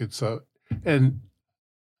I think and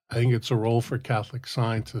I think it's a role for Catholic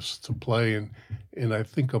scientists to play in I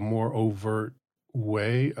think a more overt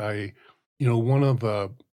way. One of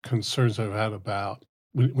the concerns I've had about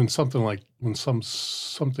when something like when some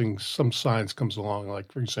science comes along,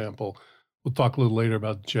 like for example, we'll talk a little later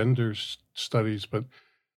about gender studies, but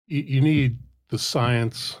you need the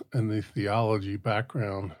science and the theology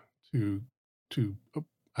background to to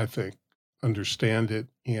I think understand it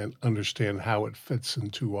and understand how it fits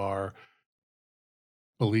into our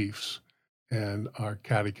beliefs and our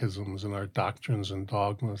catechisms and our doctrines and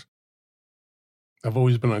dogmas. I've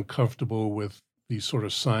always been uncomfortable with these sort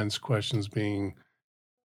of science questions being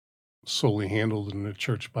solely handled in the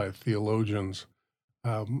church by theologians.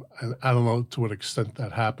 And I don't know to what extent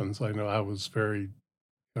that happens. I know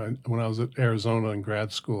when I was at Arizona in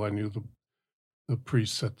grad school, I knew the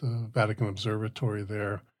priests at the Vatican Observatory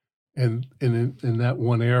there. And in that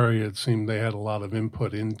one area, it seemed they had a lot of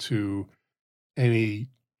input into any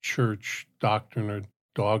church doctrine or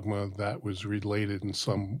dogma that was related in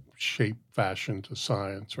some shape, fashion to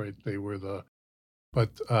science, right? But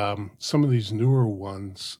some of these newer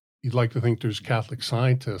ones, you'd like to think there's Catholic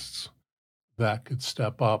scientists that could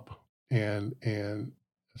step up and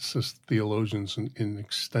assist theologians in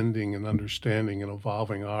extending and understanding and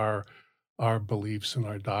evolving our beliefs and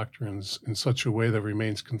our doctrines in such a way that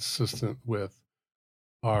remains consistent with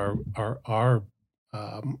our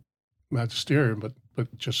magisterium,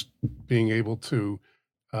 but just being able to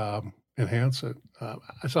enhance it.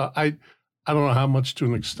 So I don't know how much to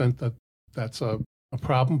an extent that's a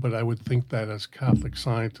problem, but I would think that as Catholic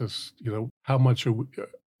scientists, how much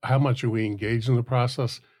are we engaged in the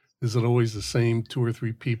process? Is it always the same two or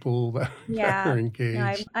three people that are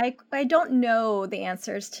engaged? I don't know the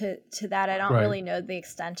answers to that. I don't Right. really know the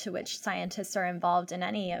extent to which scientists are involved in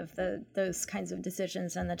any of those kinds of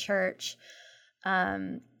decisions in the church.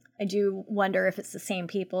 I do wonder if it's the same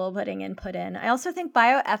people putting input in. I also think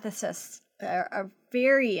bioethicists are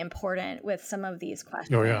very important with some of these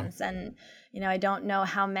questions. Oh, yeah. And, I don't know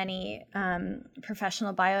how many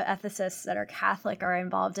professional bioethicists that are Catholic are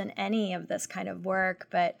involved in any of this kind of work,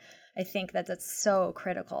 but I think that that's so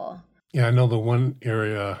critical. Yeah, I know the one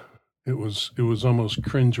area it was almost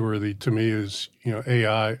cringeworthy to me is,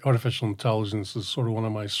 AI, artificial intelligence is sort of one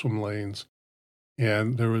of my swim lanes.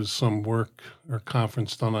 And there was some work or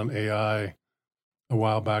conference done on AI a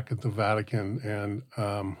while back at the Vatican, and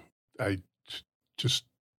I just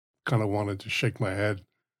kind of wanted to shake my head.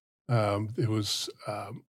 It was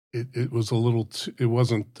it was a little it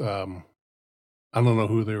wasn't I don't know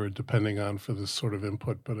who they were depending on for this sort of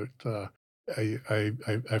input, but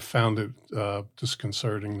I found it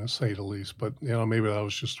disconcerting to say the least. But maybe that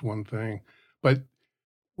was just one thing. But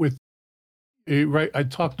with right, I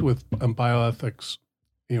talked with bioethics,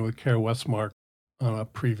 with Kara Westmark on a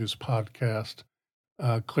previous podcast.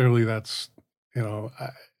 Clearly, that's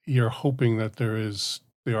you're hoping that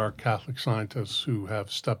there are Catholic scientists who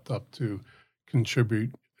have stepped up to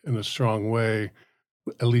contribute in a strong way,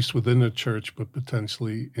 at least within the church, but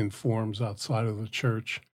potentially in forms outside of the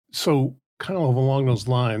church. So, kind of along those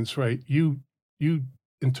lines, right? You,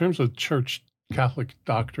 in terms of church Catholic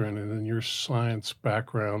doctrine and in your science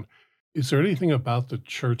background, is there anything about the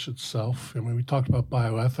church itself? I mean, we talked about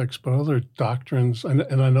bioethics, but other doctrines, and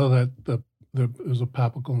I know that there's a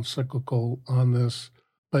papal encyclical on this,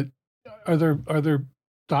 but are there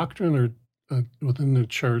doctrine or within the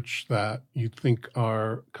church that you think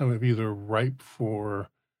are kind of either ripe for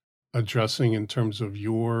addressing in terms of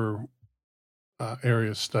your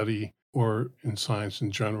area of study or in science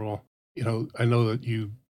in general? I know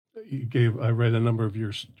that I read a number of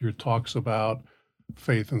your talks about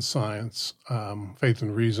faith and science, faith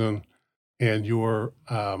and reason, and your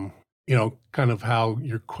kind of how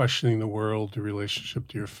you're questioning the world, the relationship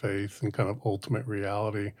to your faith, and kind of ultimate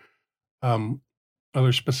reality. Are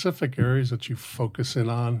there specific areas that you focus in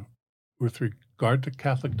on with regard to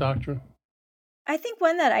Catholic doctrine? I think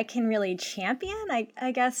one that I can really champion,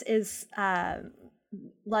 I guess, is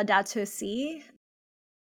Laudato Si,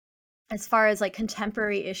 as far as like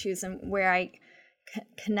contemporary issues and where I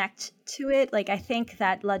connect to it. Like, I think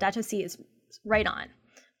that Laudato Si is right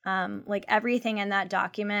on. Like, everything in that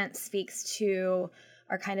document speaks to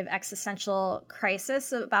our kind of existential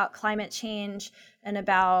crisis about climate change and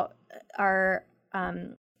about our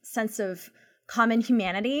sense of common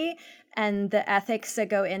humanity and the ethics that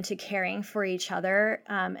go into caring for each other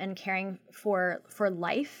and caring for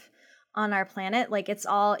life on our planet. Like, it's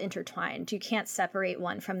all intertwined. You can't separate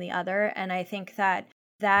one from the other. And I think that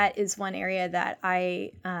is one area that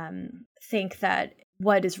I think that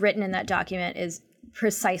what is written in that document is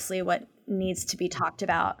precisely what needs to be talked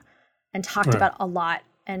about and talked about a lot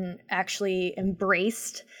and actually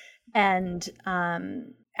embraced and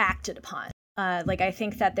acted upon. I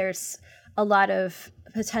think that there's a lot of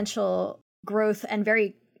potential growth and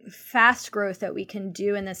very fast growth that we can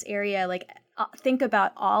do in this area. Think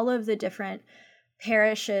about all of the different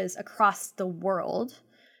parishes across the world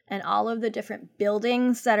and all of the different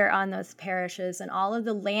buildings that are on those parishes and all of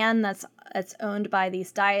the land that's owned by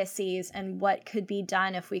these dioceses, and what could be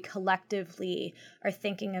done if we collectively are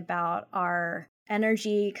thinking about our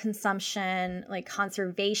energy consumption, like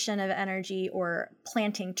conservation of energy, or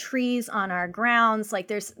planting trees on our grounds.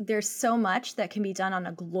 There's so much that can be done on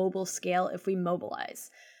a global scale if we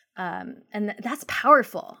mobilize. And that's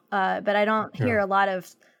powerful. But I don't hear a lot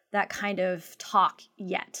of that kind of talk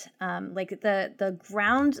yet. The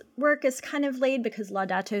groundwork is kind of laid because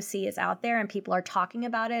Laudato Si is out there and people are talking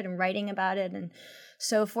about it and writing about it and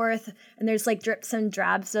so forth. And there's drips and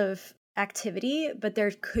drabs of activity, but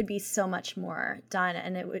there could be so much more done,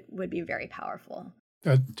 and it would be very powerful.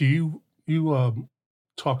 Do you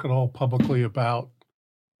talk at all publicly about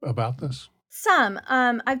this? Some.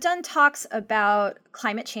 I've done talks about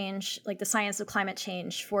climate change, like the science of climate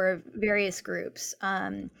change, for various groups.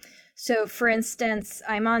 So, for instance,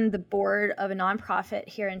 I'm on the board of a nonprofit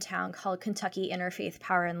here in town called Kentucky Interfaith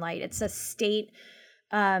Power and Light. It's a state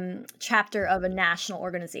chapter of a national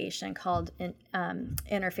organization called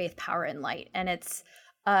Interfaith Power and Light. And it's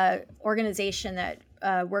an organization that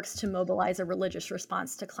works to mobilize a religious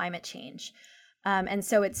response to climate change. And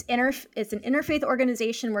so it's an interfaith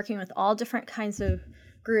organization working with all different kinds of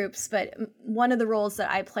groups. But one of the roles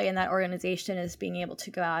that I play in that organization is being able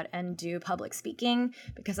to go out and do public speaking,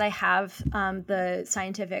 because I have the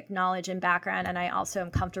scientific knowledge and background, and I also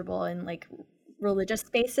am comfortable in religious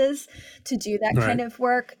spaces to do that kind of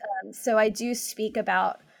work. So I do speak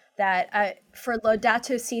about that. For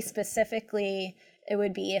Laudato Si specifically, it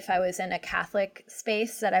would be if I was in a Catholic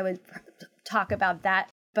space that I would talk about that.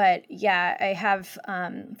 But yeah, I have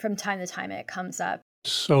from time to time it comes up.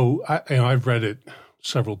 So I've read it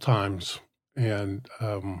several times, and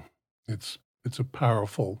it's a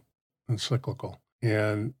powerful encyclical.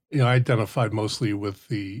 And I identified mostly with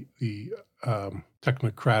the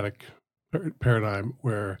technocratic paradigm,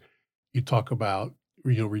 where you talk about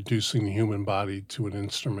reducing the human body to an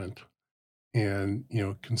instrument, and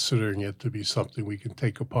considering it to be something we can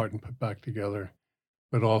take apart and put back together,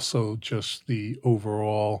 but also just the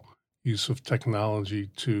overall use of technology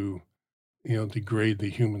to degrade the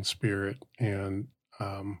human spirit and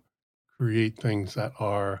create things that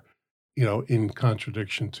are in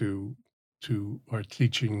contradiction to our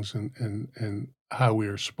teachings and how we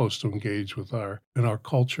are supposed to engage with in our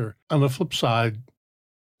culture. On the flip side,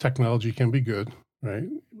 technology can be good, right?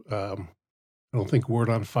 I don't think Word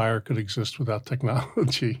on Fire could exist without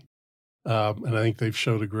technology. And I think they've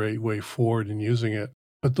showed a great way forward in using it.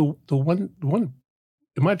 But the one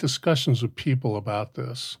in my discussions with people about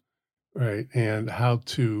this, right, and how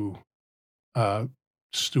to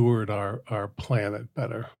steward our planet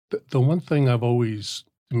better, the one thing I've always,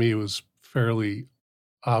 to me, was fairly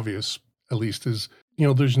obvious, at least, is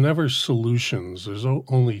there's never solutions. There's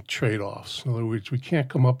only trade-offs. In other words, we can't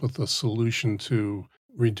come up with a solution to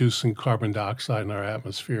reducing carbon dioxide in our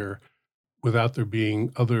atmosphere without there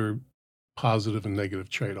being other positive and negative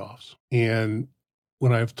trade-offs. And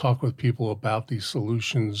when I've talked with people about these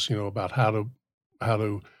solutions, about how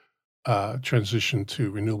to transition to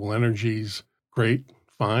renewable energies, great,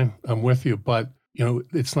 fine, I'm with you. But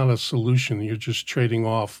it's not a solution. You're just trading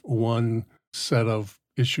off one set of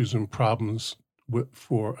issues and problems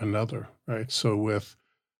for another, right? So with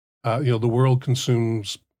the world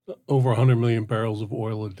consumes over 100 million barrels of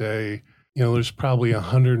oil a day. There's probably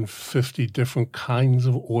 150 different kinds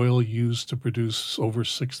of oil used to produce over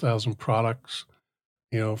 6,000 products,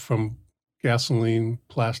 from gasoline,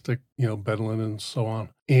 plastic, bed linen, and so on.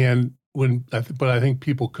 And but I think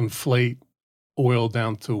people conflate oil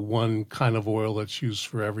down to one kind of oil that's used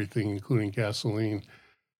for everything, including gasoline.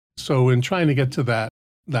 So in trying to get to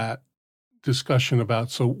that discussion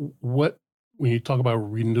about, when you talk about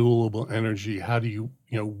renewable energy, how do you,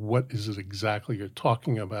 what is it exactly you're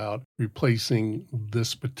talking about? Replacing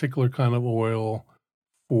this particular kind of oil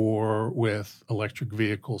with electric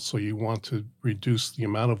vehicles. So you want to reduce the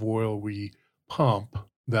amount of oil we pump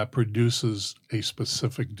that produces a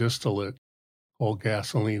specific distillate called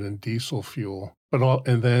gasoline and diesel fuel,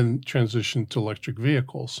 and then transition to electric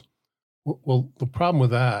vehicles. Well, the problem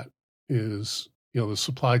with that is, the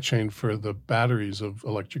supply chain for the batteries of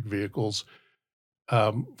electric vehicles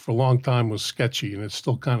for a long time was sketchy, and it's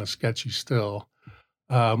still kind of sketchy still.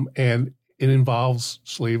 And it involves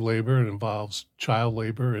slave labor, it involves child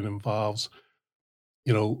labor, it involves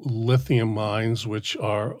lithium mines, which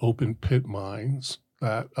are open pit mines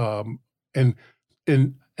that, and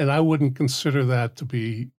and I wouldn't consider that to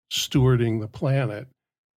be stewarding the planet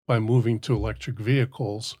by moving to electric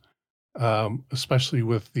vehicles, especially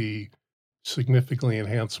with the significantly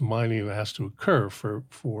enhanced mining that has to occur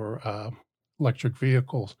for electric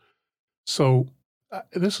vehicles. So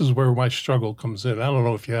this is where my struggle comes in. I don't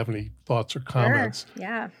know if you have any thoughts or Sure. comments,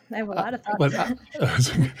 Yeah, I have a uh, lot of thoughts.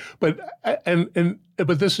 but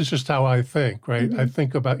but this is just how I think, right? I Mhm.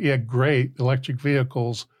 think about, yeah, great electric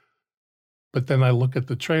vehicles, but then I look at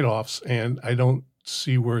the trade-offs and I don't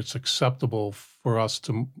see where it's acceptable for us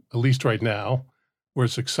to, at least right now, where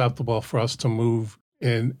it's acceptable for us to move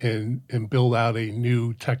and build out a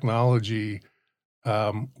new technology,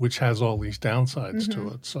 which has all these downsides to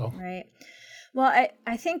Mhm. it. So, Right. Well,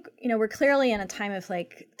 I think, we're clearly in a time of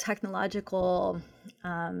like technological,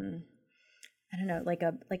 um, I don't know, like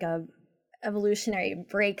a evolutionary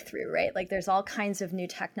breakthrough, right? Like there's all kinds of new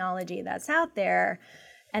technology that's out there,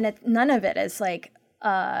 and none of it is like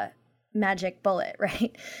a magic bullet,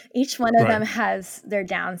 right? Each one of them right, has their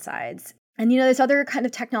downsides. And there's other kind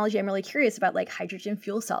of technology I'm really curious about, like hydrogen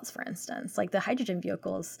fuel cells, for instance. Like the hydrogen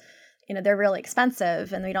vehicles, they're really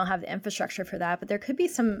expensive, and we don't have the infrastructure for that. But there could be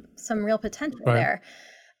some real potential right,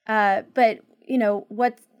 there. But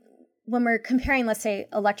what when we're comparing, let's say,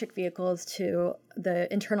 electric vehicles to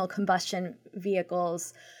the internal combustion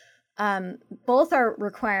vehicles, both are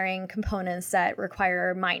requiring components that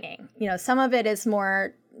require mining. Some of it is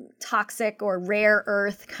more toxic or rare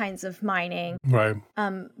earth kinds of mining, right,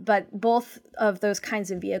 but both of those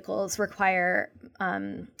kinds of vehicles require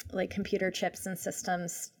like computer chips and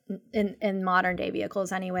systems in modern day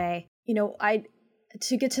vehicles anyway. I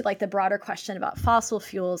To get to like the broader question about fossil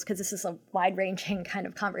fuels, because this is a wide ranging kind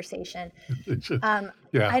of conversation. it's just, Um,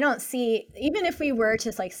 yeah, I don't see, even if we were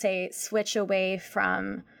to like say switch away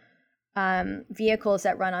from vehicles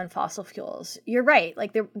that run on fossil fuels, you're right.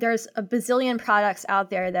 Like there's a bazillion products out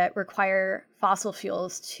there that require fossil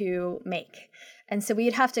fuels to make. And so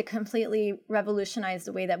we'd have to completely revolutionize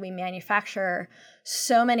the way that we manufacture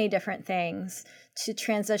so many different things to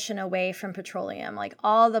transition away from petroleum, like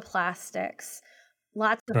all the plastics,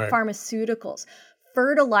 lots of right, pharmaceuticals,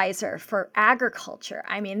 fertilizer for agriculture.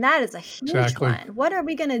 I mean, that is a huge exactly, one. What are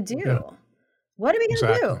we going to yeah, do? What are we going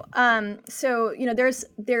to exactly, do? So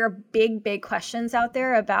there are big questions out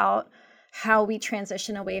there about how we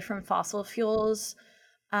transition away from fossil fuels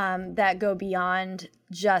that go beyond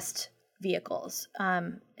just vehicles.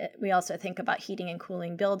 We also think about heating and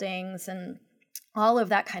cooling buildings and all of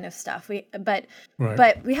that kind of stuff. But right,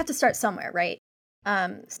 but we have to start somewhere, right?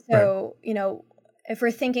 right, So if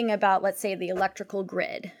we're thinking about, let's say, the electrical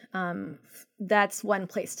grid, that's one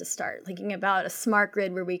place to start. Thinking about a smart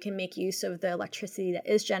grid where we can make use of the electricity that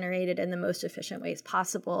is generated in the most efficient ways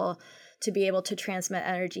possible to be able to transmit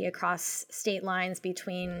energy across state lines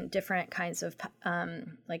between different kinds of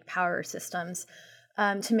like power systems,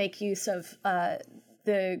 to make use of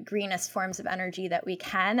the greenest forms of energy that we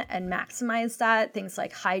can and maximize that. Things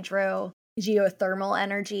like hydro, geothermal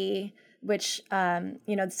energy, which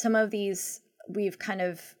some of these we've kind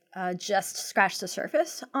of just scratched the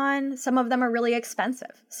surface on. Some of them are really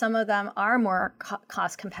expensive. Some of them are more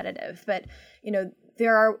cost competitive. But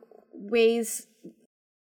there are ways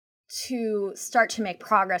to start to make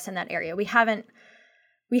progress in that area. We haven't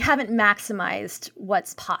maximized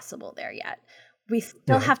what's possible there yet. We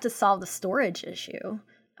still right, have to solve the storage issue.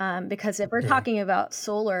 Because if we're yeah, talking about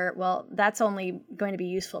solar, well, that's only going to be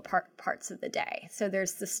useful parts of the day. So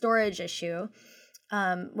there's the storage issue,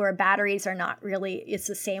 where batteries are not really, it's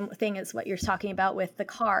the same thing as what you're talking about with the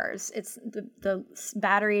cars. It's the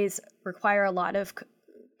batteries require a lot of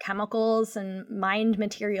chemicals and mined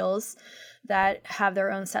materials that have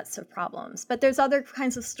their own sets of problems. But there's other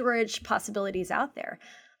kinds of storage possibilities out there.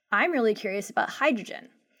 I'm really curious about hydrogen.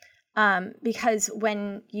 Because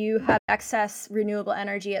when you have excess renewable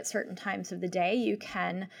energy at certain times of the day, you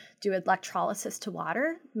can do electrolysis to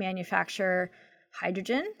water, manufacture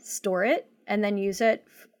hydrogen, store it, and then use it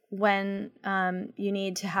when you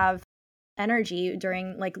need to have energy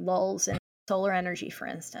during like lulls in solar energy, for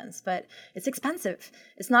instance. But it's expensive.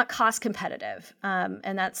 It's not cost competitive,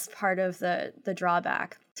 and that's part of the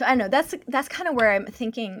drawback. So I don't know. That's kind of where I'm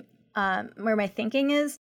thinking, where my thinking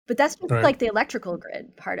is. But that's just right, like the electrical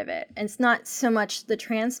grid part of it. And it's not so much the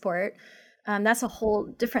transport. That's a whole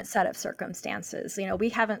different set of circumstances. We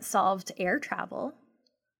haven't solved air travel.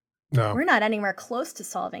 no, We're not anywhere close to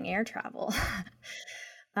solving air travel.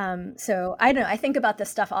 So I don't know. I think about this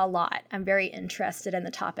stuff a lot. I'm very interested in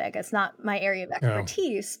the topic. It's not my area of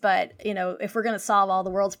expertise, but if we're going to solve all the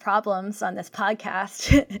world's problems on this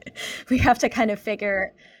podcast, we have to kind of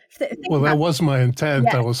figure. Well, that was my intent.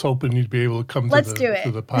 Yeah. I was hoping you'd be able to come Let's to do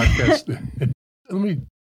it. the podcast. Let me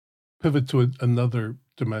pivot to another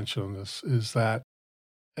dimension on this. Is that,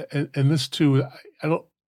 and this too, I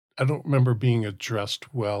don't remember being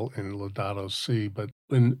addressed well in Laudato Si, but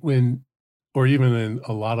when or even in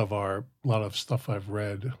a lot of stuff I've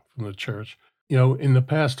read from the church, in the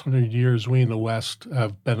past 100 years, we in the West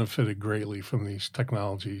have benefited greatly from these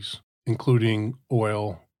technologies, including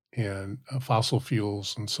oil and fossil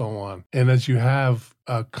fuels and so on. And as you have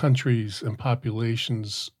countries and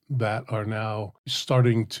populations that are now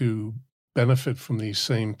starting to benefit from these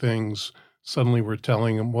same things, suddenly we're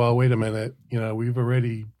telling them, well, wait a minute, we've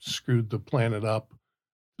already screwed the planet up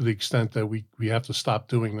to the extent that we have to stop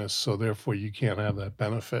doing this, so therefore you can't have that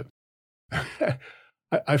benefit.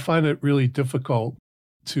 I find it really difficult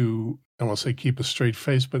to, I won't say keep a straight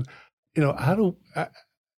face, but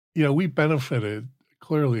we benefited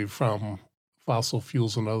clearly from fossil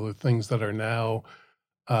fuels and other things that are now,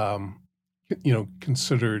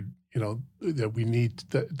 considered, that we need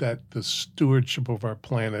that the stewardship of our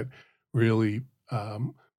planet really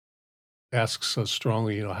asks us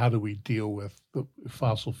strongly, how do we deal with the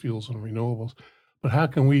fossil fuels and renewables? But how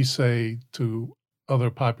can we say to other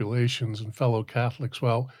populations and fellow Catholics,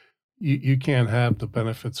 well, you can't have the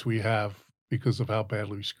benefits we have because of how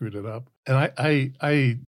badly we screwed it up? And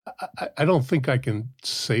I don't think I can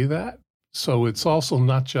say that. So it's also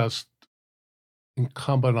not just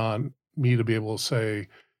incumbent on me to be able to say,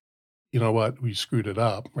 you know what, we screwed it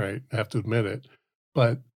up, right? I have to admit it.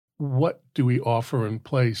 But what do we offer in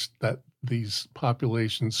place that these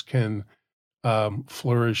populations can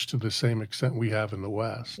flourish to the same extent we have in the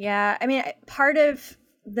West? Yeah, I mean, part of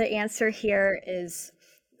the answer here is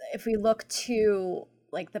if we look to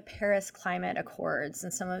like the Paris Climate Accords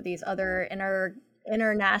and some of these other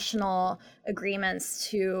international agreements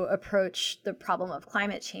to approach the problem of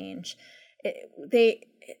climate change,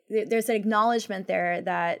 there's an acknowledgement there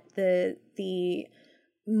that the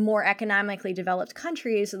more economically developed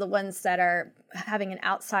countries are the ones that are having an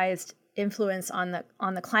outsized influence on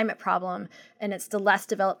the climate problem, and it's the less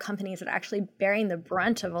developed companies that are actually bearing the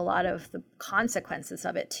brunt of a lot of the consequences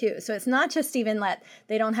of it too. So it's not just even that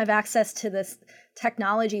they don't have access to this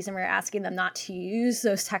technologies and we're asking them not to use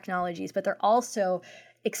those technologies, but they're also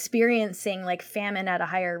experiencing like famine at a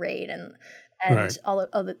higher rate and right. all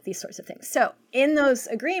of these sorts of things. So in those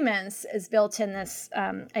agreements is built in this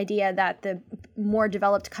idea that the more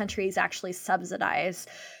developed countries actually subsidize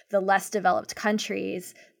the less developed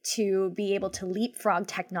countries to be able to leapfrog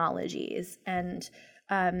technologies and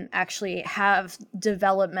actually have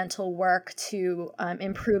developmental work to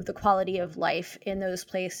improve the quality of life in those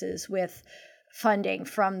places with funding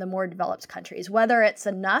from the more developed countries. Whether it's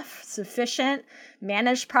enough, sufficient,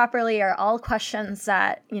 managed properly are all questions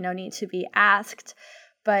that need to be asked.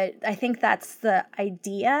 But I think that's the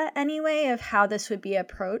idea anyway of how this would be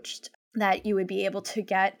approached, that you would be able to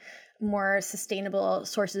get more sustainable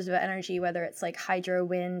sources of energy, whether it's like hydro,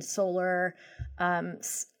 wind, solar,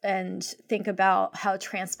 and think about how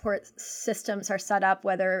transport systems are set up,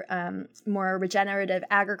 whether more regenerative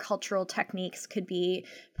agricultural techniques could be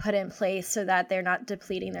put in place so that they're not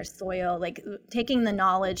depleting their soil, like taking the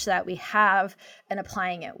knowledge that we have and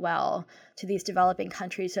applying it well to these developing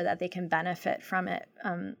countries so that they can benefit from it,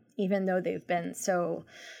 even though they've been so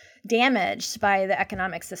damaged by the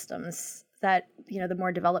economic systems that the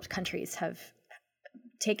more developed countries have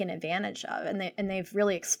taken advantage of, and they've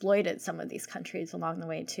really exploited some of these countries along the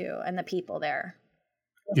way too, and the people there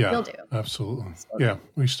still do. Absolutely.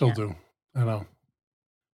 We still do. I know.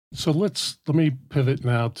 So let me pivot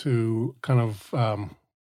now to kind of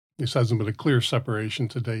this hasn't been a clear separation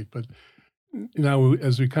to date, but now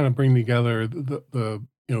as we kind of bring together the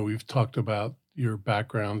we've talked about your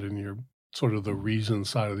background and your sort of the reason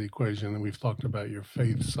side of the equation, and we've talked about your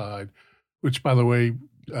faith side, which, by the way,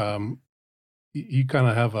 you kind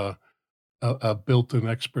of have a built-in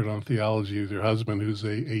expert on theology with your husband, who's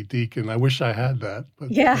a deacon. I wish I had that. But,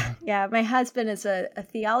 yeah. My husband is a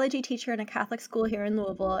theology teacher in a Catholic school here in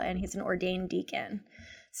Louisville, and he's an ordained deacon.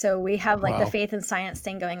 So we have like the faith and science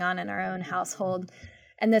thing going on in our own household.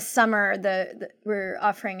 And this summer, we're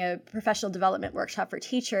offering a professional development workshop for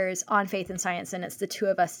teachers on faith and science, and it's the two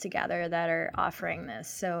of us together that are offering this.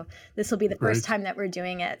 So this will be the first time that we're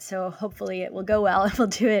doing it. So hopefully it will go well, and we'll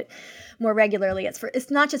do it more regularly.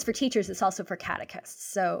 It's not just for teachers; it's also for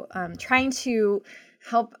catechists. So trying to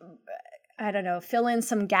help. I don't know, fill in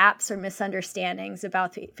some gaps or misunderstandings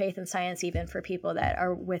about faith and science, even for people that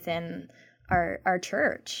are within our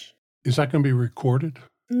church. Is that going to be recorded?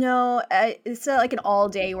 No, it's like an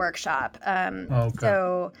all-day workshop.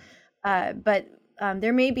 Okay. But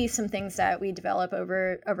there may be some things that we develop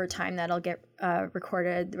over time that'll get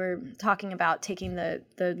recorded. We're talking about taking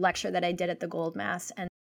the lecture that I did at the Gold Mass and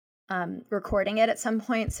recording it at some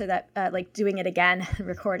point, so that like doing it again,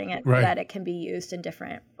 recording it, Right. so that it can be used in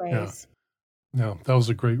different ways. No, that was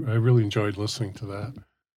I really enjoyed listening to that.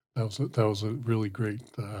 That was a really great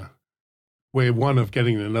way, one, of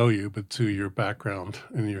getting to know you, but two, your background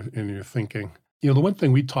and your thinking. The one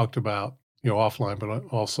thing we talked about, offline, but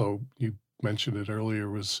also you mentioned it earlier,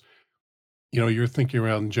 was, your thinking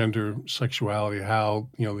around gender, sexuality, how,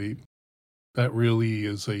 that really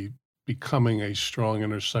is becoming a strong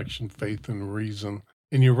intersection, faith and reason.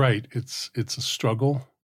 And you're right, it's a struggle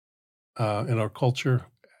in our culture.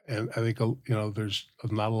 And I think, there's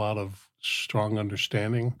not a lot of strong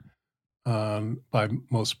understanding by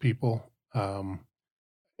most people.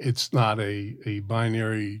 It's not a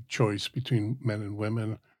binary choice between men and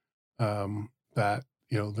women. That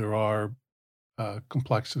there are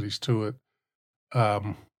complexities to it.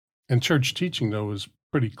 And church teaching, though, is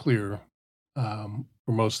pretty clear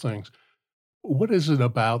for most things. What is it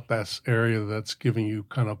about that area that's giving you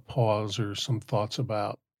kind of pause or some thoughts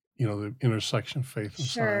about the intersection of faith and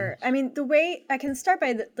Sure. science? I mean, the way I can start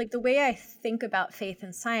by the way I think about faith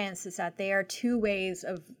and science is that they are two ways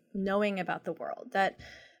of knowing about the world. That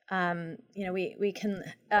we can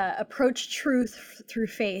approach truth through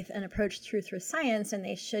faith and approach truth through science, and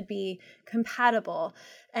they should be compatible.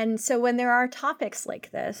 And so when there are topics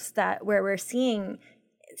like this where we're seeing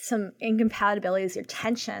some incompatibilities or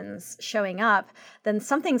tensions showing up, then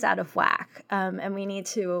something's out of whack, and we need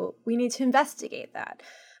to investigate that.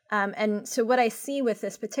 And so what I see with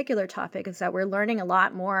this particular topic is that we're learning a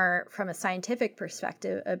lot more from a scientific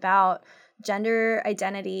perspective about gender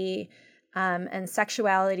identity and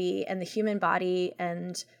sexuality and the human body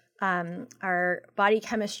and our body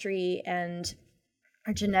chemistry and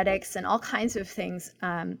our genetics and all kinds of things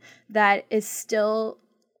that is still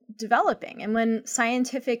developing. And when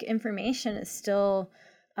scientific information is still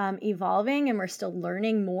evolving and we're still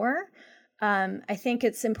learning more, I think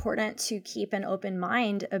it's important to keep an open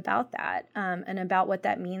mind about that and about what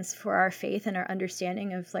that means for our faith and our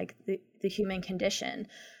understanding of like the human condition.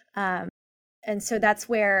 And so that's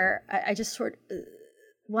where I just sort of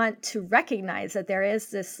want to recognize that there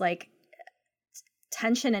is this like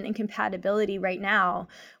tension and incompatibility right now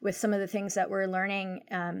with some of the things that we're learning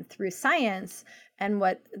through science and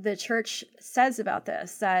what the church says about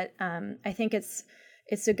this, that I think it's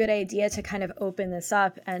a good idea to kind of open this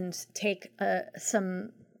up and take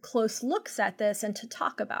some close looks at this and to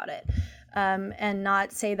talk about it and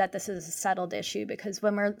not say that this is a settled issue, because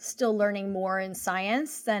when we're still learning more in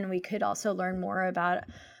science, then we could also learn more about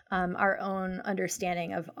our own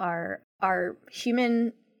understanding of our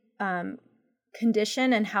human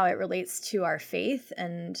condition and how it relates to our faith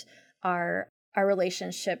and our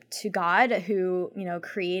relationship to God, who,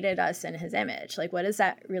 created us in his image. Like, what does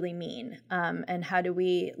that really mean? And how do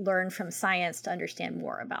we learn from science to understand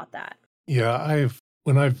more about that? Yeah,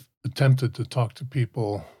 when I've attempted to talk to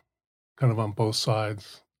people kind of on both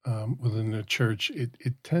sides within the church,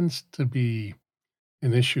 it tends to be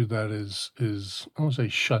an issue that is I won't say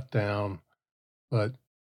shut down, but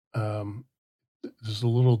there's a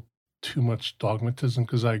little too much dogmatism,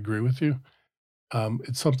 because I agree with you.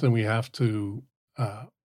 It's something we have to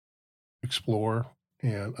explore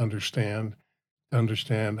and understand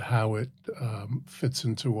how it fits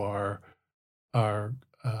into our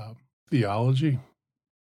theology,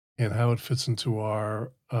 and how it fits into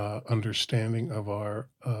our understanding of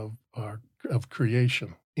of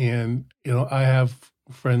creation. And I have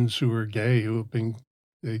friends who are gay who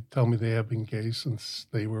they tell me they have been gay since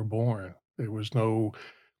they were born. There was no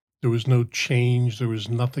change. There was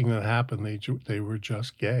nothing that happened. They were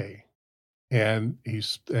just gay. And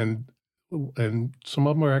and some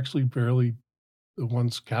of them are actually barely,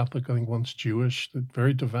 one's Catholic, I think one's Jewish, they're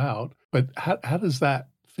very devout. But how does that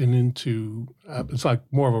fit into, it's like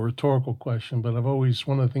more of a rhetorical question, but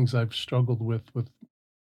one of the things I've struggled with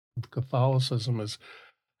Catholicism is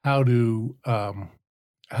how do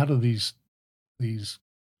these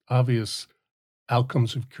obvious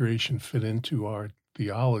outcomes of creation fit into our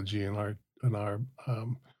theology and our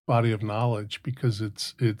body of knowledge? Because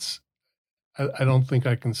I don't think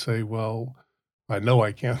I can say, well, I know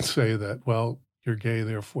I can't say that, well, you're gay,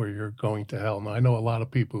 therefore you're going to hell. Now, I know a lot of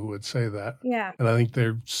people who would say that, Yeah. and I think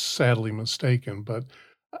they're sadly mistaken. But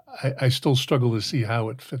I still struggle to see how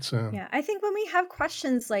it fits in. Yeah, I think when we have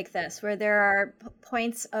questions like this, where there are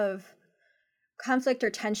points of conflict or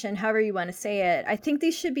tension, however you want to say it, I think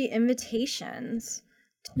these should be invitations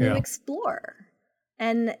to explore,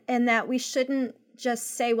 and that we shouldn't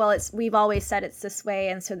just say, well, we've always said it's this way,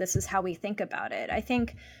 and so this is how we think about it. I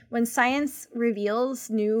think when science reveals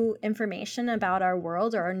new information about our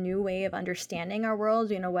world or a new way of understanding our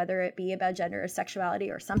world, whether it be about gender or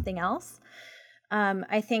sexuality or something else,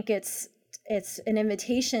 I think it's an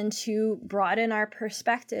invitation to broaden our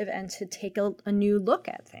perspective and to take a new look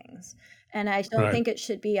at things. And I don't think it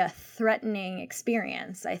should be a threatening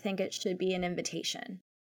experience. I think it should be an invitation.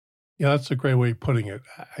 Yeah, that's a great way of putting it.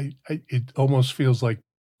 It almost feels like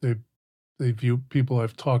they view people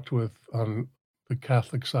I've talked with on the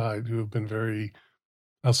Catholic side who have been very,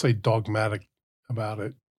 I'll say, dogmatic about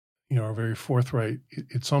it, are very forthright.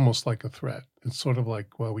 It's almost like a threat. It's sort of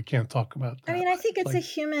like, well, we can't talk about that. I mean, I think it's a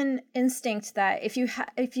human instinct that if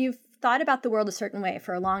you've thought about the world a certain way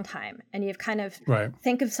for a long time, and you've kind of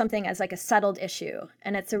think of something as like a settled issue,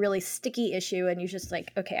 and it's a really sticky issue, and you just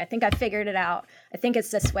like, okay, I think I figured it out. I think it's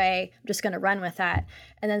this way. I'm just going to run with that.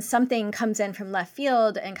 And then something comes in from left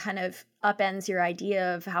field and kind of upends your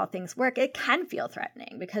idea of how things work. It can feel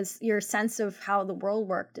threatening because your sense of how the world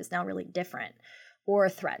worked is now really different or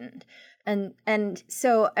threatened. And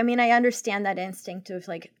so, I mean, I understand that instinct of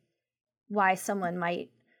like why someone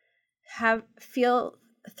might feel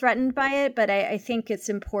threatened by it, but I think it's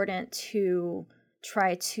important to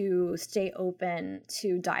try to stay open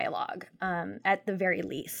to dialogue, at the very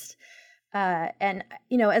least. And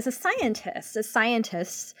as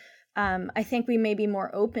scientists, I think we may be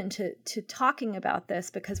more open to talking about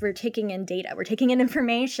this because we're taking in data, we're taking in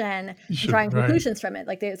information, drawing conclusions from it.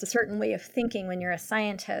 Like there's a certain way of thinking when you're a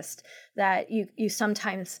scientist that you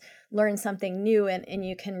sometimes learn something new and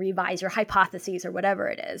you can revise your hypotheses or whatever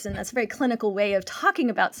it is. And that's a very clinical way of talking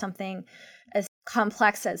about something as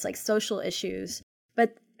complex as like social issues.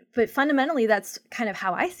 But fundamentally, that's kind of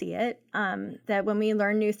how I see it, that when we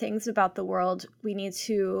learn new things about the world, we need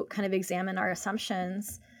to kind of examine our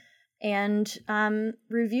assumptions and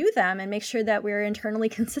review them and make sure that we're internally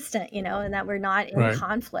consistent, and that we're not in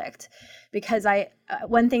conflict. Because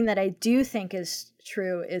one thing that I do think is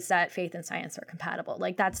true is that faith and science are compatible.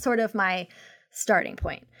 Like that's sort of my starting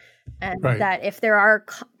point. And that if there are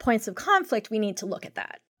points of conflict, we need to look at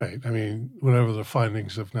that. Right. I mean, whatever the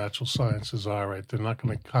findings of natural sciences are, they're not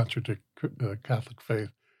going to contradict Catholic faith,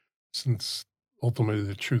 since ultimately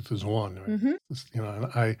the truth is one.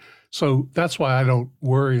 Right? So that's why I don't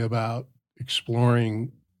worry about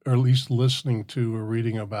exploring, or at least listening to or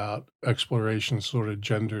reading about exploration, sort of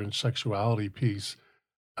gender and sexuality piece,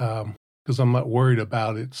 because I'm not worried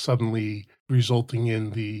about it suddenly resulting in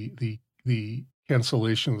the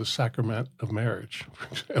cancellation of the sacrament of marriage, for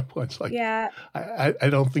example. It's like, I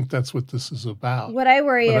don't think that's what this is about. What I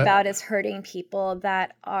worry about is hurting people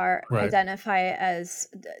that identify as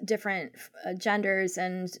different genders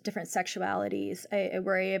and different sexualities. I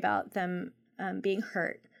worry about them being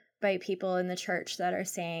hurt by people in the church that are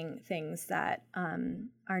saying things that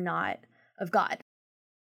are not of God.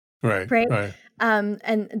 Right.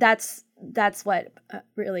 And that's what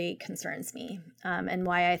really concerns me, and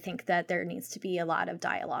why I think that there needs to be a lot of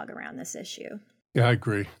dialogue around this issue. Yeah, I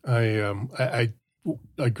agree. I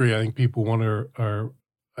agree. I think people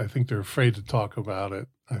I think they're afraid to talk about it.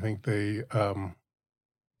 I think they,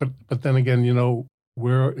 but then again,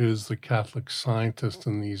 where is the Catholic scientist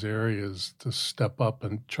in these areas to step up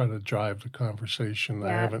and try to drive the conversation? I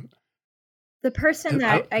haven't. The person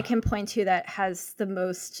that I can point to that has the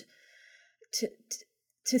most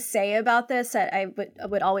to say about this, that I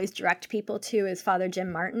would always direct people to, is Father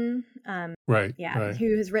Jim Martin.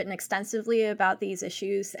 Who has written extensively about these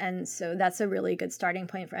issues. And so that's a really good starting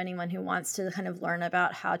point for anyone who wants to kind of learn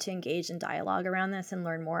about how to engage in dialogue around this and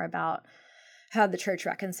learn more about how the church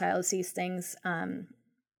reconciles these things.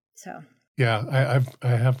 Yeah, I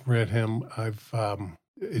have read him.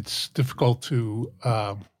 It's difficult to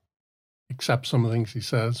accept some of the things he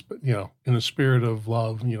says, but in a spirit of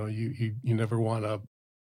love, you never want to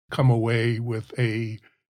come away with a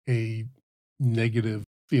negative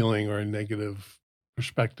feeling or a negative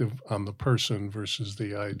perspective on the person versus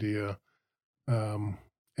the idea.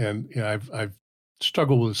 I've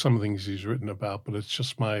struggled with some of the things he's written about, but it's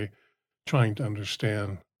just my trying to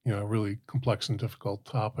understand, a really complex and difficult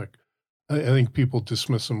topic. I think people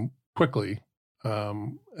dismiss him quickly,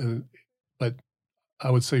 but I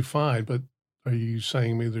would say fine. But are you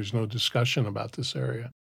saying maybe there's no discussion about this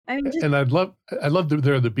area? I mean, just And I'd love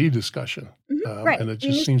there to be discussion. right. And it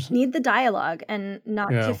We just seems, need the dialogue and not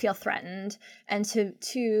to yeah, feel threatened, and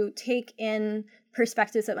to take in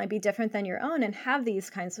perspectives that might be different than your own and have these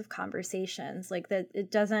kinds of conversations. Like that,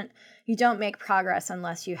 you don't make progress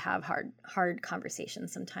unless you have hard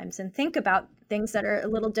conversations sometimes and think about things that are a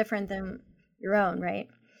little different than your own, right?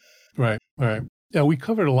 right. Yeah, we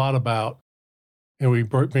covered a lot about, we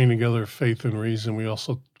brought together faith and reason. We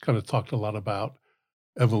also kind of talked a lot about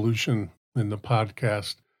evolution in the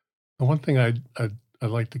podcast. The one thing I'd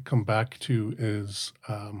like to come back to is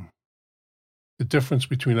the difference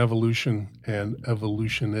between evolution and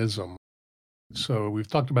evolutionism. So we've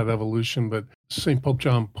talked about evolution, but St. Pope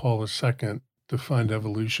John Paul II defined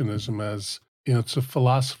evolutionism as, it's a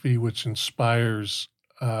philosophy which inspires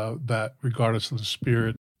that regardless of the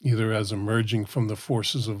spirit, either as emerging from the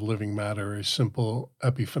forces of living matter, a simple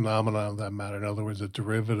epiphenomenon of that matter, in other words, a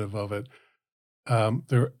derivative of it,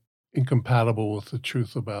 they're incompatible with the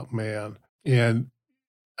truth about man. And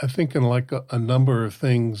I think in like a number of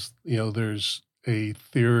things, there's a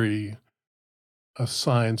theory, a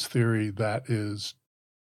science theory that is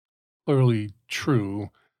clearly true,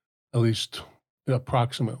 at least in an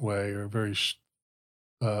approximate way, or a very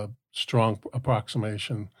strong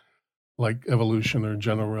approximation, like evolution or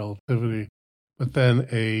general relativity. But then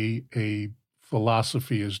a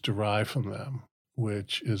philosophy is derived from them,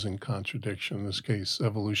 which is in contradiction, in this case,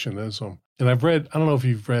 evolutionism. And I don't know if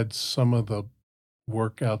you've read some of the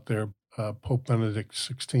work out there. Pope Benedict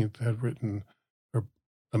XVI had written, or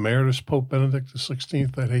Emeritus Pope Benedict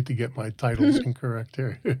XVI. I'd hate to get my titles incorrect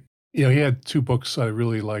here. He had two books I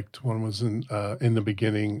really liked. One was in the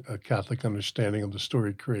Beginning, A Catholic Understanding of the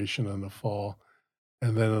Story of Creation and the Fall.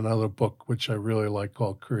 And then another book, which I really like,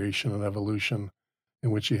 called Creation and Evolution, in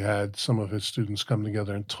which he had some of his students come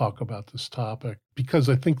together and talk about this topic. Because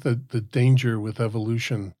I think that the danger with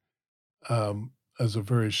evolution, as a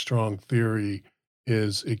very strong theory,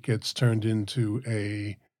 is it gets turned into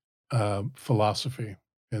a philosophy.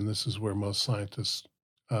 And this is where most scientists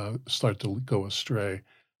start to go astray.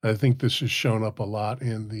 I think this has shown up a lot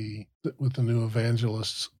with the new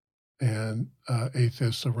evangelists and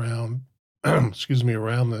atheists around,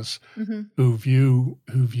 around this, who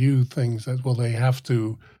view things that, well, they have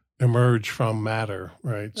to emerge from matter,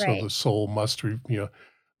 right? So Right. the soul must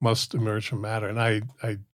emerge from matter. And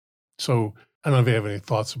so I don't know if you have any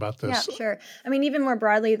thoughts about this. Yeah, sure. I mean, even more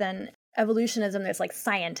broadly than evolutionism, there's like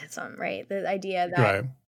scientism, right? The idea that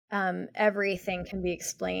Right. everything can be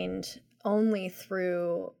explained only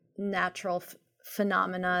through natural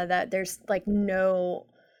phenomena, that there's like no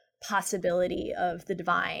possibility of the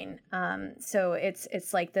divine. So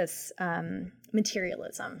it's like this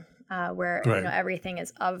materialism where Right. everything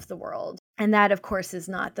is of the world. And that, of course, is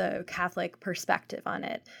not the Catholic perspective on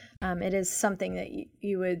it. It is something that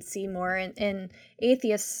you would see more in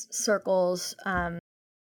atheist circles,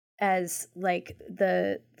 as like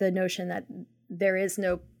the notion that there is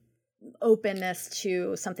no openness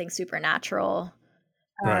to something supernatural.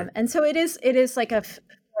 Right. And so it is like more of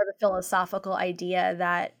a philosophical idea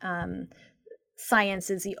that science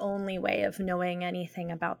is the only way of knowing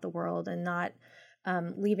anything about the world, and not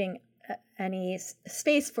leaving any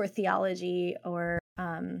space for theology or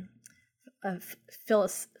a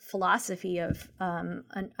philosophy of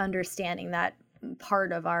understanding that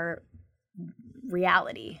part of our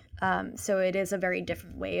reality. So it is a very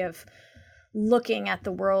different way of looking at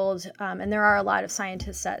the world, and there are a lot of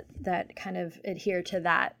scientists that kind of adhere to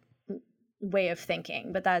that way of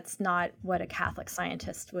thinking, but that's not what a Catholic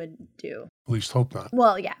scientist would do. At least hope not.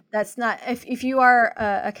 Well, yeah, that's not. If you are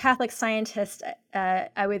a Catholic scientist,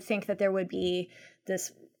 I would think that there would be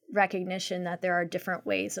this recognition that there are different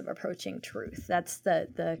ways of approaching truth. That's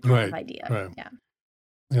the kind of idea. Right.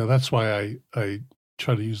 Yeah. That's why I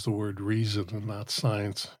try to use the word reason and not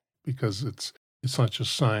science, because it's not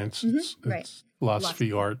just science. It's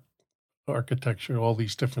philosophy, art, architecture, all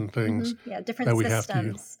these different things. Yeah, different that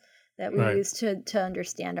systems that we use to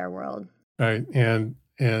understand our world. Right. And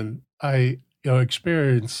I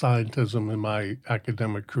experienced scientism in my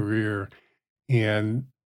academic career, and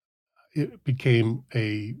it became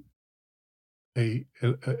a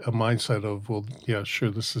mindset of, well, yeah, sure,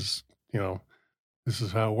 this is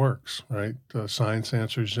how it works, right? Science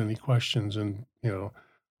answers any questions, and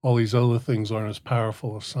all these other things aren't as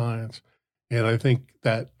powerful as science. And I think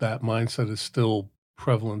that mindset is still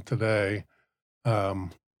prevalent today.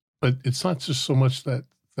 But it's not just so much that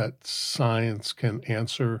science can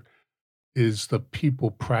answer, is the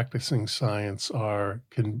people practicing science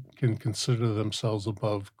can consider themselves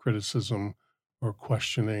above criticism or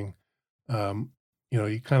questioning. You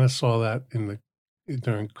kind of saw that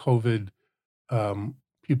during COVID.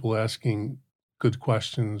 people asking good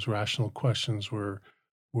questions, rational questions were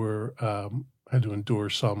had to endure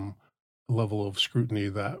some level of scrutiny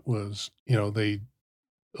that was, a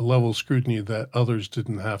level of scrutiny that others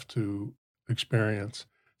didn't have to experience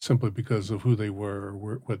simply because of who they were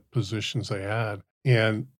or what positions they had.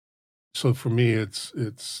 And so for me, it's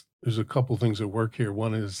there's a couple things at work here.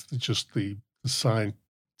 One is just the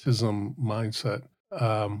scientism mindset.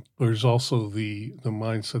 There's also the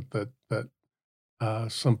mindset that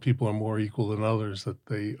some people are more equal than others, that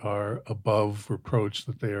they are above reproach,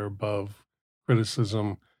 that they are above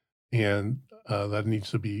criticism, and that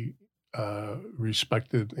needs to be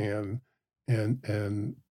respected. And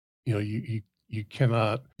you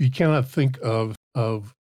cannot think of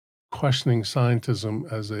questioning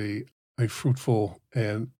scientism as a fruitful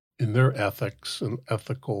and in their ethics and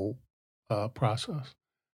ethical process.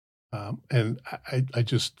 And I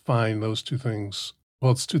just find those two things.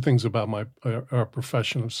 Well, it's two things about our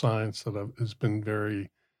profession of science that has been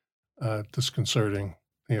very disconcerting,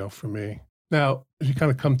 for me. Now, as you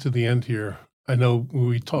kind of come to the end here, I know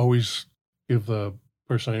always give the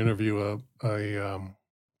person I interview a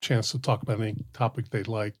chance to talk about any topic they'd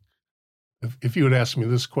like. If you had asked me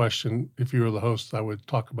this question, if you were the host, I would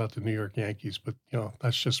talk about the New York Yankees, but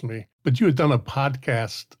that's just me. But you had done a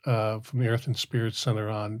podcast from the Earth and Spirit Center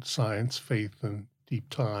on science, faith, and deep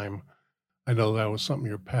time. I know that was something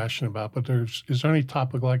you're passionate about, but is there any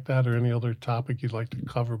topic like that or any other topic you'd like to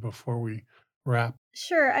cover before we wrap?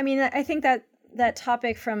 Sure. I mean, I think that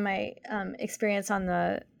topic from my experience on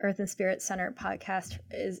the Earth and Spirit Center podcast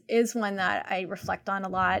is one that I reflect on a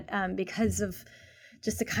lot because of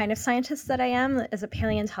just the kind of scientist that I am. As a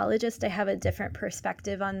paleontologist, I have a different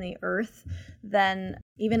perspective on the Earth than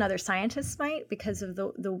even other scientists might, because of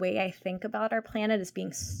the way I think about our planet as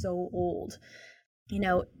being so old.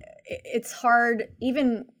 It's hard,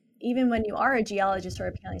 even when you are a geologist or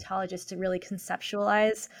a paleontologist, to really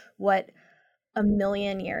conceptualize what a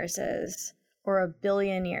million years is or a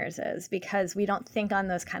billion years is, because we don't think on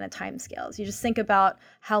those kind of timescales. You just think about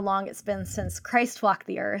how long it's been since Christ walked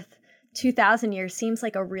the earth. 2,000 years seems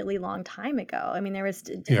like a really long time ago. I mean, there was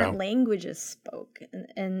different languages spoke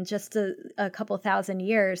in just a couple thousand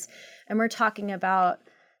years. And we're talking about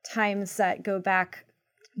times that go back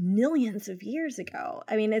millions of years ago.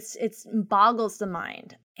 I mean, it's boggles the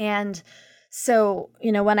mind. And so,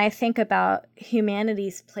 when I think about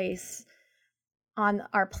humanity's place on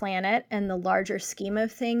our planet and the larger scheme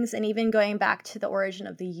of things, and even going back to the origin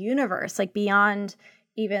of the universe, like beyond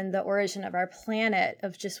even the origin of our planet,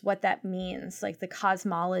 of just what that means, like the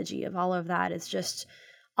cosmology of all of that is just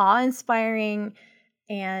awe-inspiring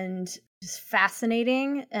and just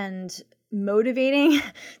fascinating and motivating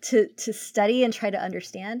to study and try to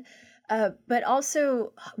understand, but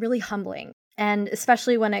also really humbling. And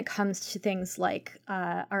especially when it comes to things like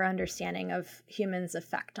our understanding of humans'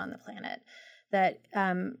 effect on the planet, that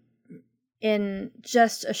in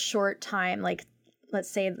just a short time, like let's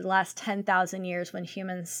say the last 10,000 years, when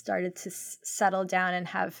humans started to settle down and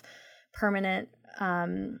have permanent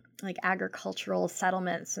like agricultural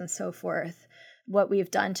settlements and so forth, what we've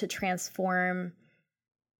done to transform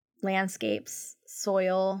landscapes,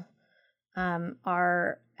 soil,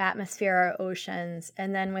 our atmosphere, our oceans,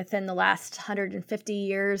 and then within the last 150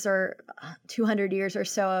 years or 200 years or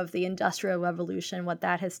so of the Industrial Revolution, what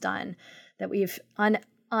that has done, that we've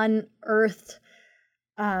unearthed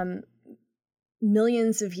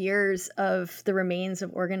millions of years of the remains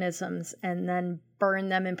of organisms and then burn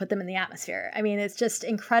them and put them in the atmosphere. I mean, it's just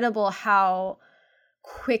incredible how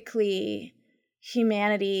quickly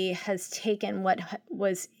humanity has taken what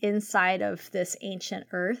was inside of this ancient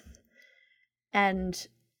earth and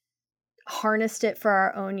harnessed it for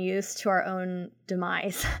our own use to our own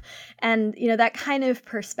demise. And, that kind of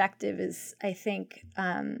perspective is, I think,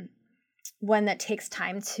 one that takes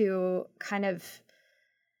time to kind of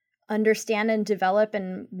understand and develop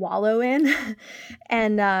and wallow in.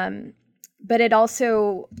 And, but it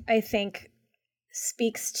also, I think,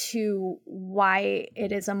 speaks to why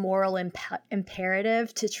it is a moral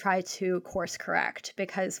imperative to try to course correct,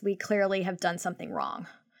 because we clearly have done something wrong.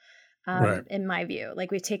 Right. In my view,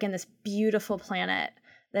 like we've taken this beautiful planet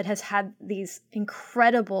that has had these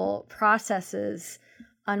incredible processes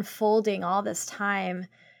unfolding all this time,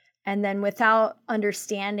 and then without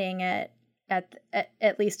understanding it,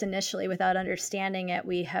 at least initially, without understanding it,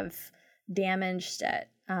 we have damaged it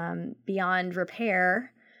beyond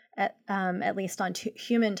repair, at least on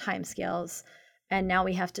human timescales. And now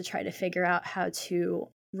we have to try to figure out how to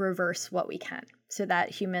reverse what we can, so that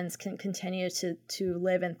humans can continue to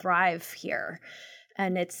live and thrive here.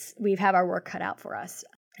 And we have our work cut out for us.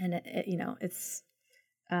 And it's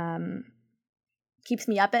keeps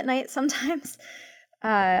me up at night sometimes.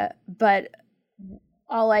 But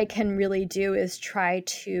all I can really do is try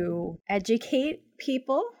to educate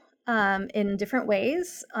people in different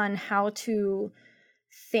ways on how to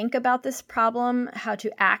think about this problem, how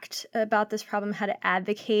to act about this problem, how to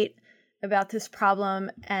advocate about this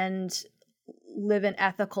problem, and live an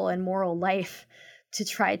ethical and moral life to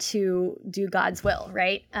try to do God's will,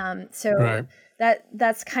 right? So Right.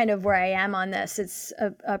 that's kind of where I am on this. It's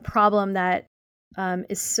a problem that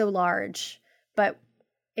is so large, but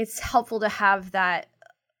it's helpful to have that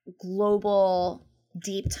global,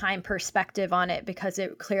 deep time perspective on it, because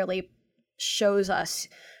it clearly shows us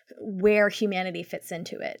where humanity fits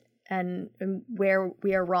into it and where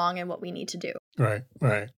we are wrong and what we need to do. Right.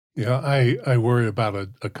 Right. Yeah. I worry about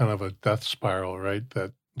a kind of a death spiral, right?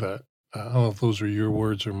 That I don't know if those are your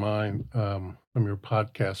words or mine from your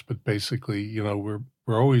podcast, but basically, we're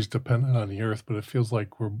always dependent on the earth, but it feels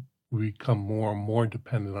like we become more and more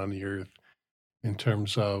dependent on the earth in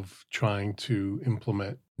terms of trying to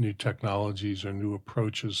implement new technologies or new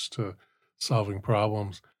approaches to solving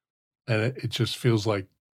problems. And it just feels like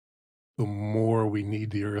the more we need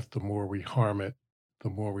the earth, the more we harm it, the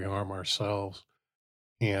more we harm ourselves.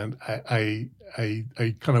 And I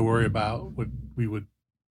kind of worry about what we would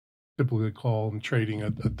typically call in trading a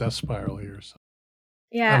death spiral here. So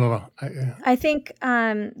I Yeah, don't know. I think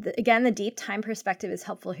again, the deep time perspective is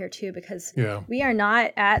helpful here too, because Yeah, we are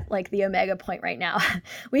not at like the omega point right now.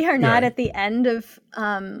 We are not yeah, at the end of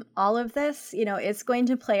all of this. It's going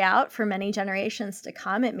to play out for many generations to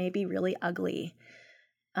come. It may be really ugly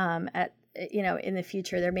in the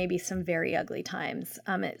future. There may be some very ugly times.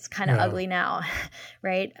 It's kind of yeah, ugly now,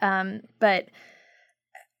 right? But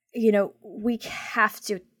we have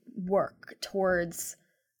to work towards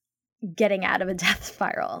getting out of a death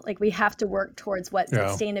spiral. Like, we have to work towards what yeah,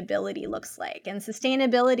 sustainability looks like. And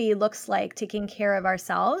sustainability looks like taking care of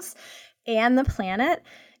ourselves and the planet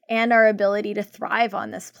and our ability to thrive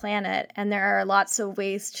on this planet. And there are lots of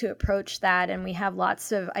ways to approach that. And we have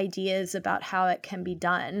lots of ideas about how it can be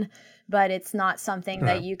done, but it's not something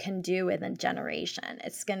that right, you can do in a generation.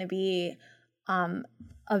 It's going to be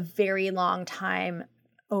a very long time,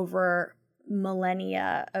 over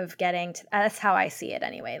millennia of getting to. That's how I see it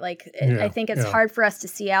anyway. Like, I yeah, think it's yeah, hard for us to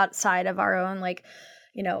see outside of our own, like,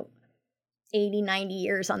 80, 90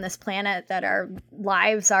 years on this planet that our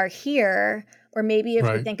lives are here. Or maybe if we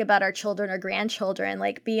right, think about our children or grandchildren,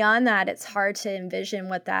 like beyond that, it's hard to envision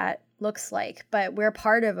what that looks like. But we're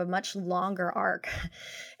part of a much longer arc.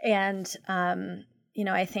 And,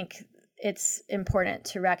 I think it's important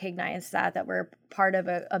to recognize that we're part of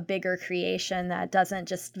a bigger creation that doesn't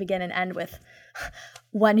just begin and end with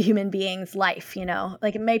one human being's life.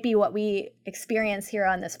 Like, it might be what we experience here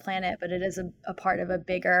on this planet, but it is a part of a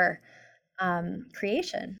bigger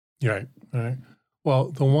creation. right, right.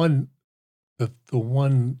 Well, the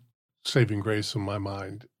one saving grace in my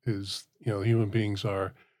mind is, human beings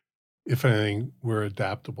are, if anything, we're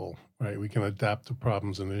adaptable, right? We can adapt to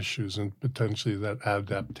problems and issues, and potentially that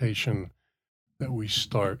adaptation that we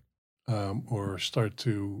start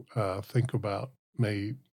to think about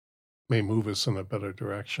may move us in a better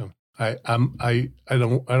direction. I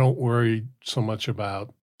don't worry so much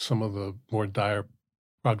about some of the more dire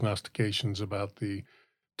prognostications about the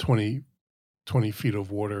 20 20 feet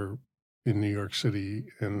of water in New York City,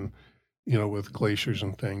 and with glaciers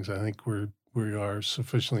and things. I think we are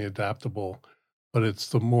sufficiently adaptable, but it's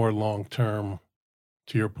the more long term,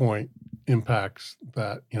 to your point, impacts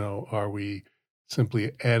that, are we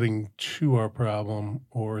simply adding to our problem,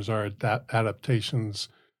 or is our adaptations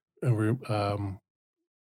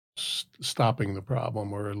stopping the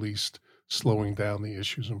problem, or at least slowing down the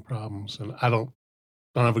issues and problems? And I don't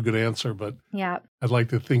have a good answer, but Yeah. I'd like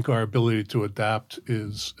to think our ability to adapt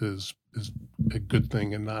is a good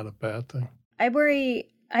thing and not a bad thing.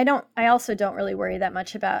 I also don't really worry that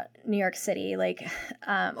much about New York City, like,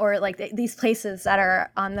 or like these places that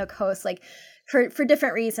are on the coast, like for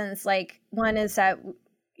different reasons. Like, one is that,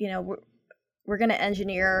 we're going to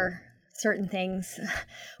engineer certain things.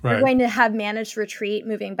 We're Right. going to have managed retreat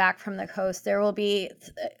moving back from the coast. There will be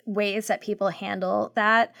ways that people handle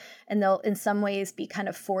that, and they'll in some ways be kind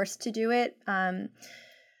of forced to do it.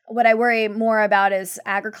 What I worry more about is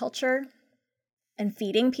agriculture and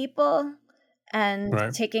feeding people and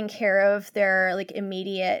Right. taking care of their like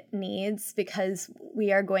immediate needs, because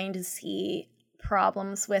we are going to see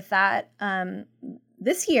problems with that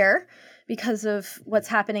this year because of what's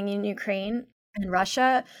happening in Ukraine and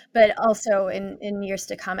Russia, but also in years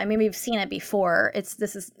to come. I mean, we've seen it before.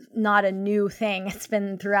 This is not a new thing. It's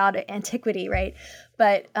been throughout antiquity, right?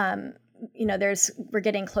 But we're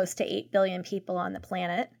getting close to 8 billion people on the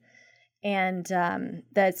planet. and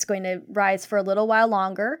that's going to rise for a little while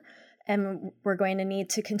longer. And we're going to need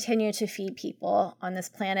to continue to feed people on this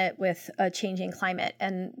planet with a changing climate.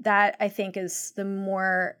 And that, I think, is the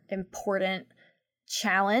more important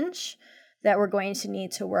challenge that we're going to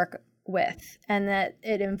need to work with. And that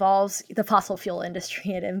it involves the fossil fuel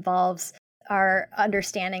industry. It involves our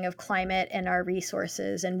understanding of climate and our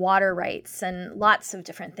resources and water rights and lots of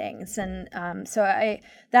different things. And so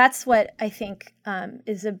that's what I think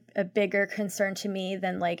is a bigger concern to me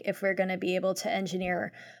than like if we're going to be able to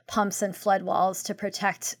engineer pumps and flood walls to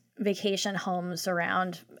protect vacation homes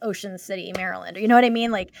around Ocean City, Maryland. You know what I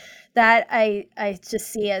mean? Like that I just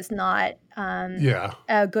see as not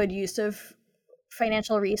a good use of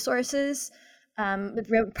financial resources.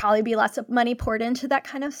 There would probably be lots of money poured into that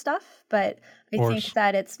kind of stuff, but I think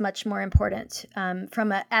that it's much more important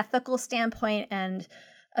from an ethical standpoint and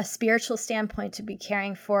a spiritual standpoint to be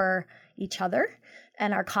caring for each other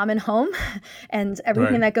and our common home and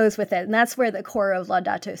everything that goes with it. And that's where the core of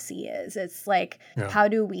Laudato Si is. It's like, how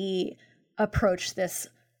do we approach this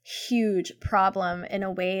huge problem in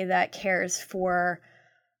a way that cares for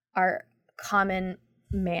our common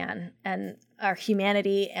man and our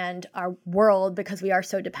humanity and our world, because we are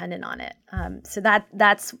so dependent on it. So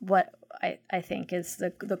that's what I think is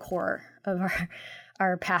the core of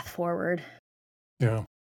our path forward. Yeah.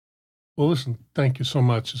 Well, listen, thank you so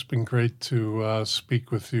much. It's been great to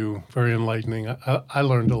speak with you. Very enlightening. I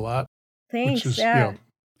learned a lot. Thanks. Which is,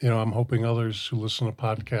 I'm hoping others who listen to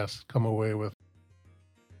podcasts come away with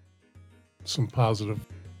some positive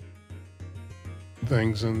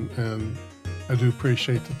things, and I do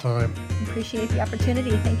appreciate the time. Appreciate the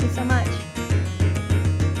opportunity. Thank you so much.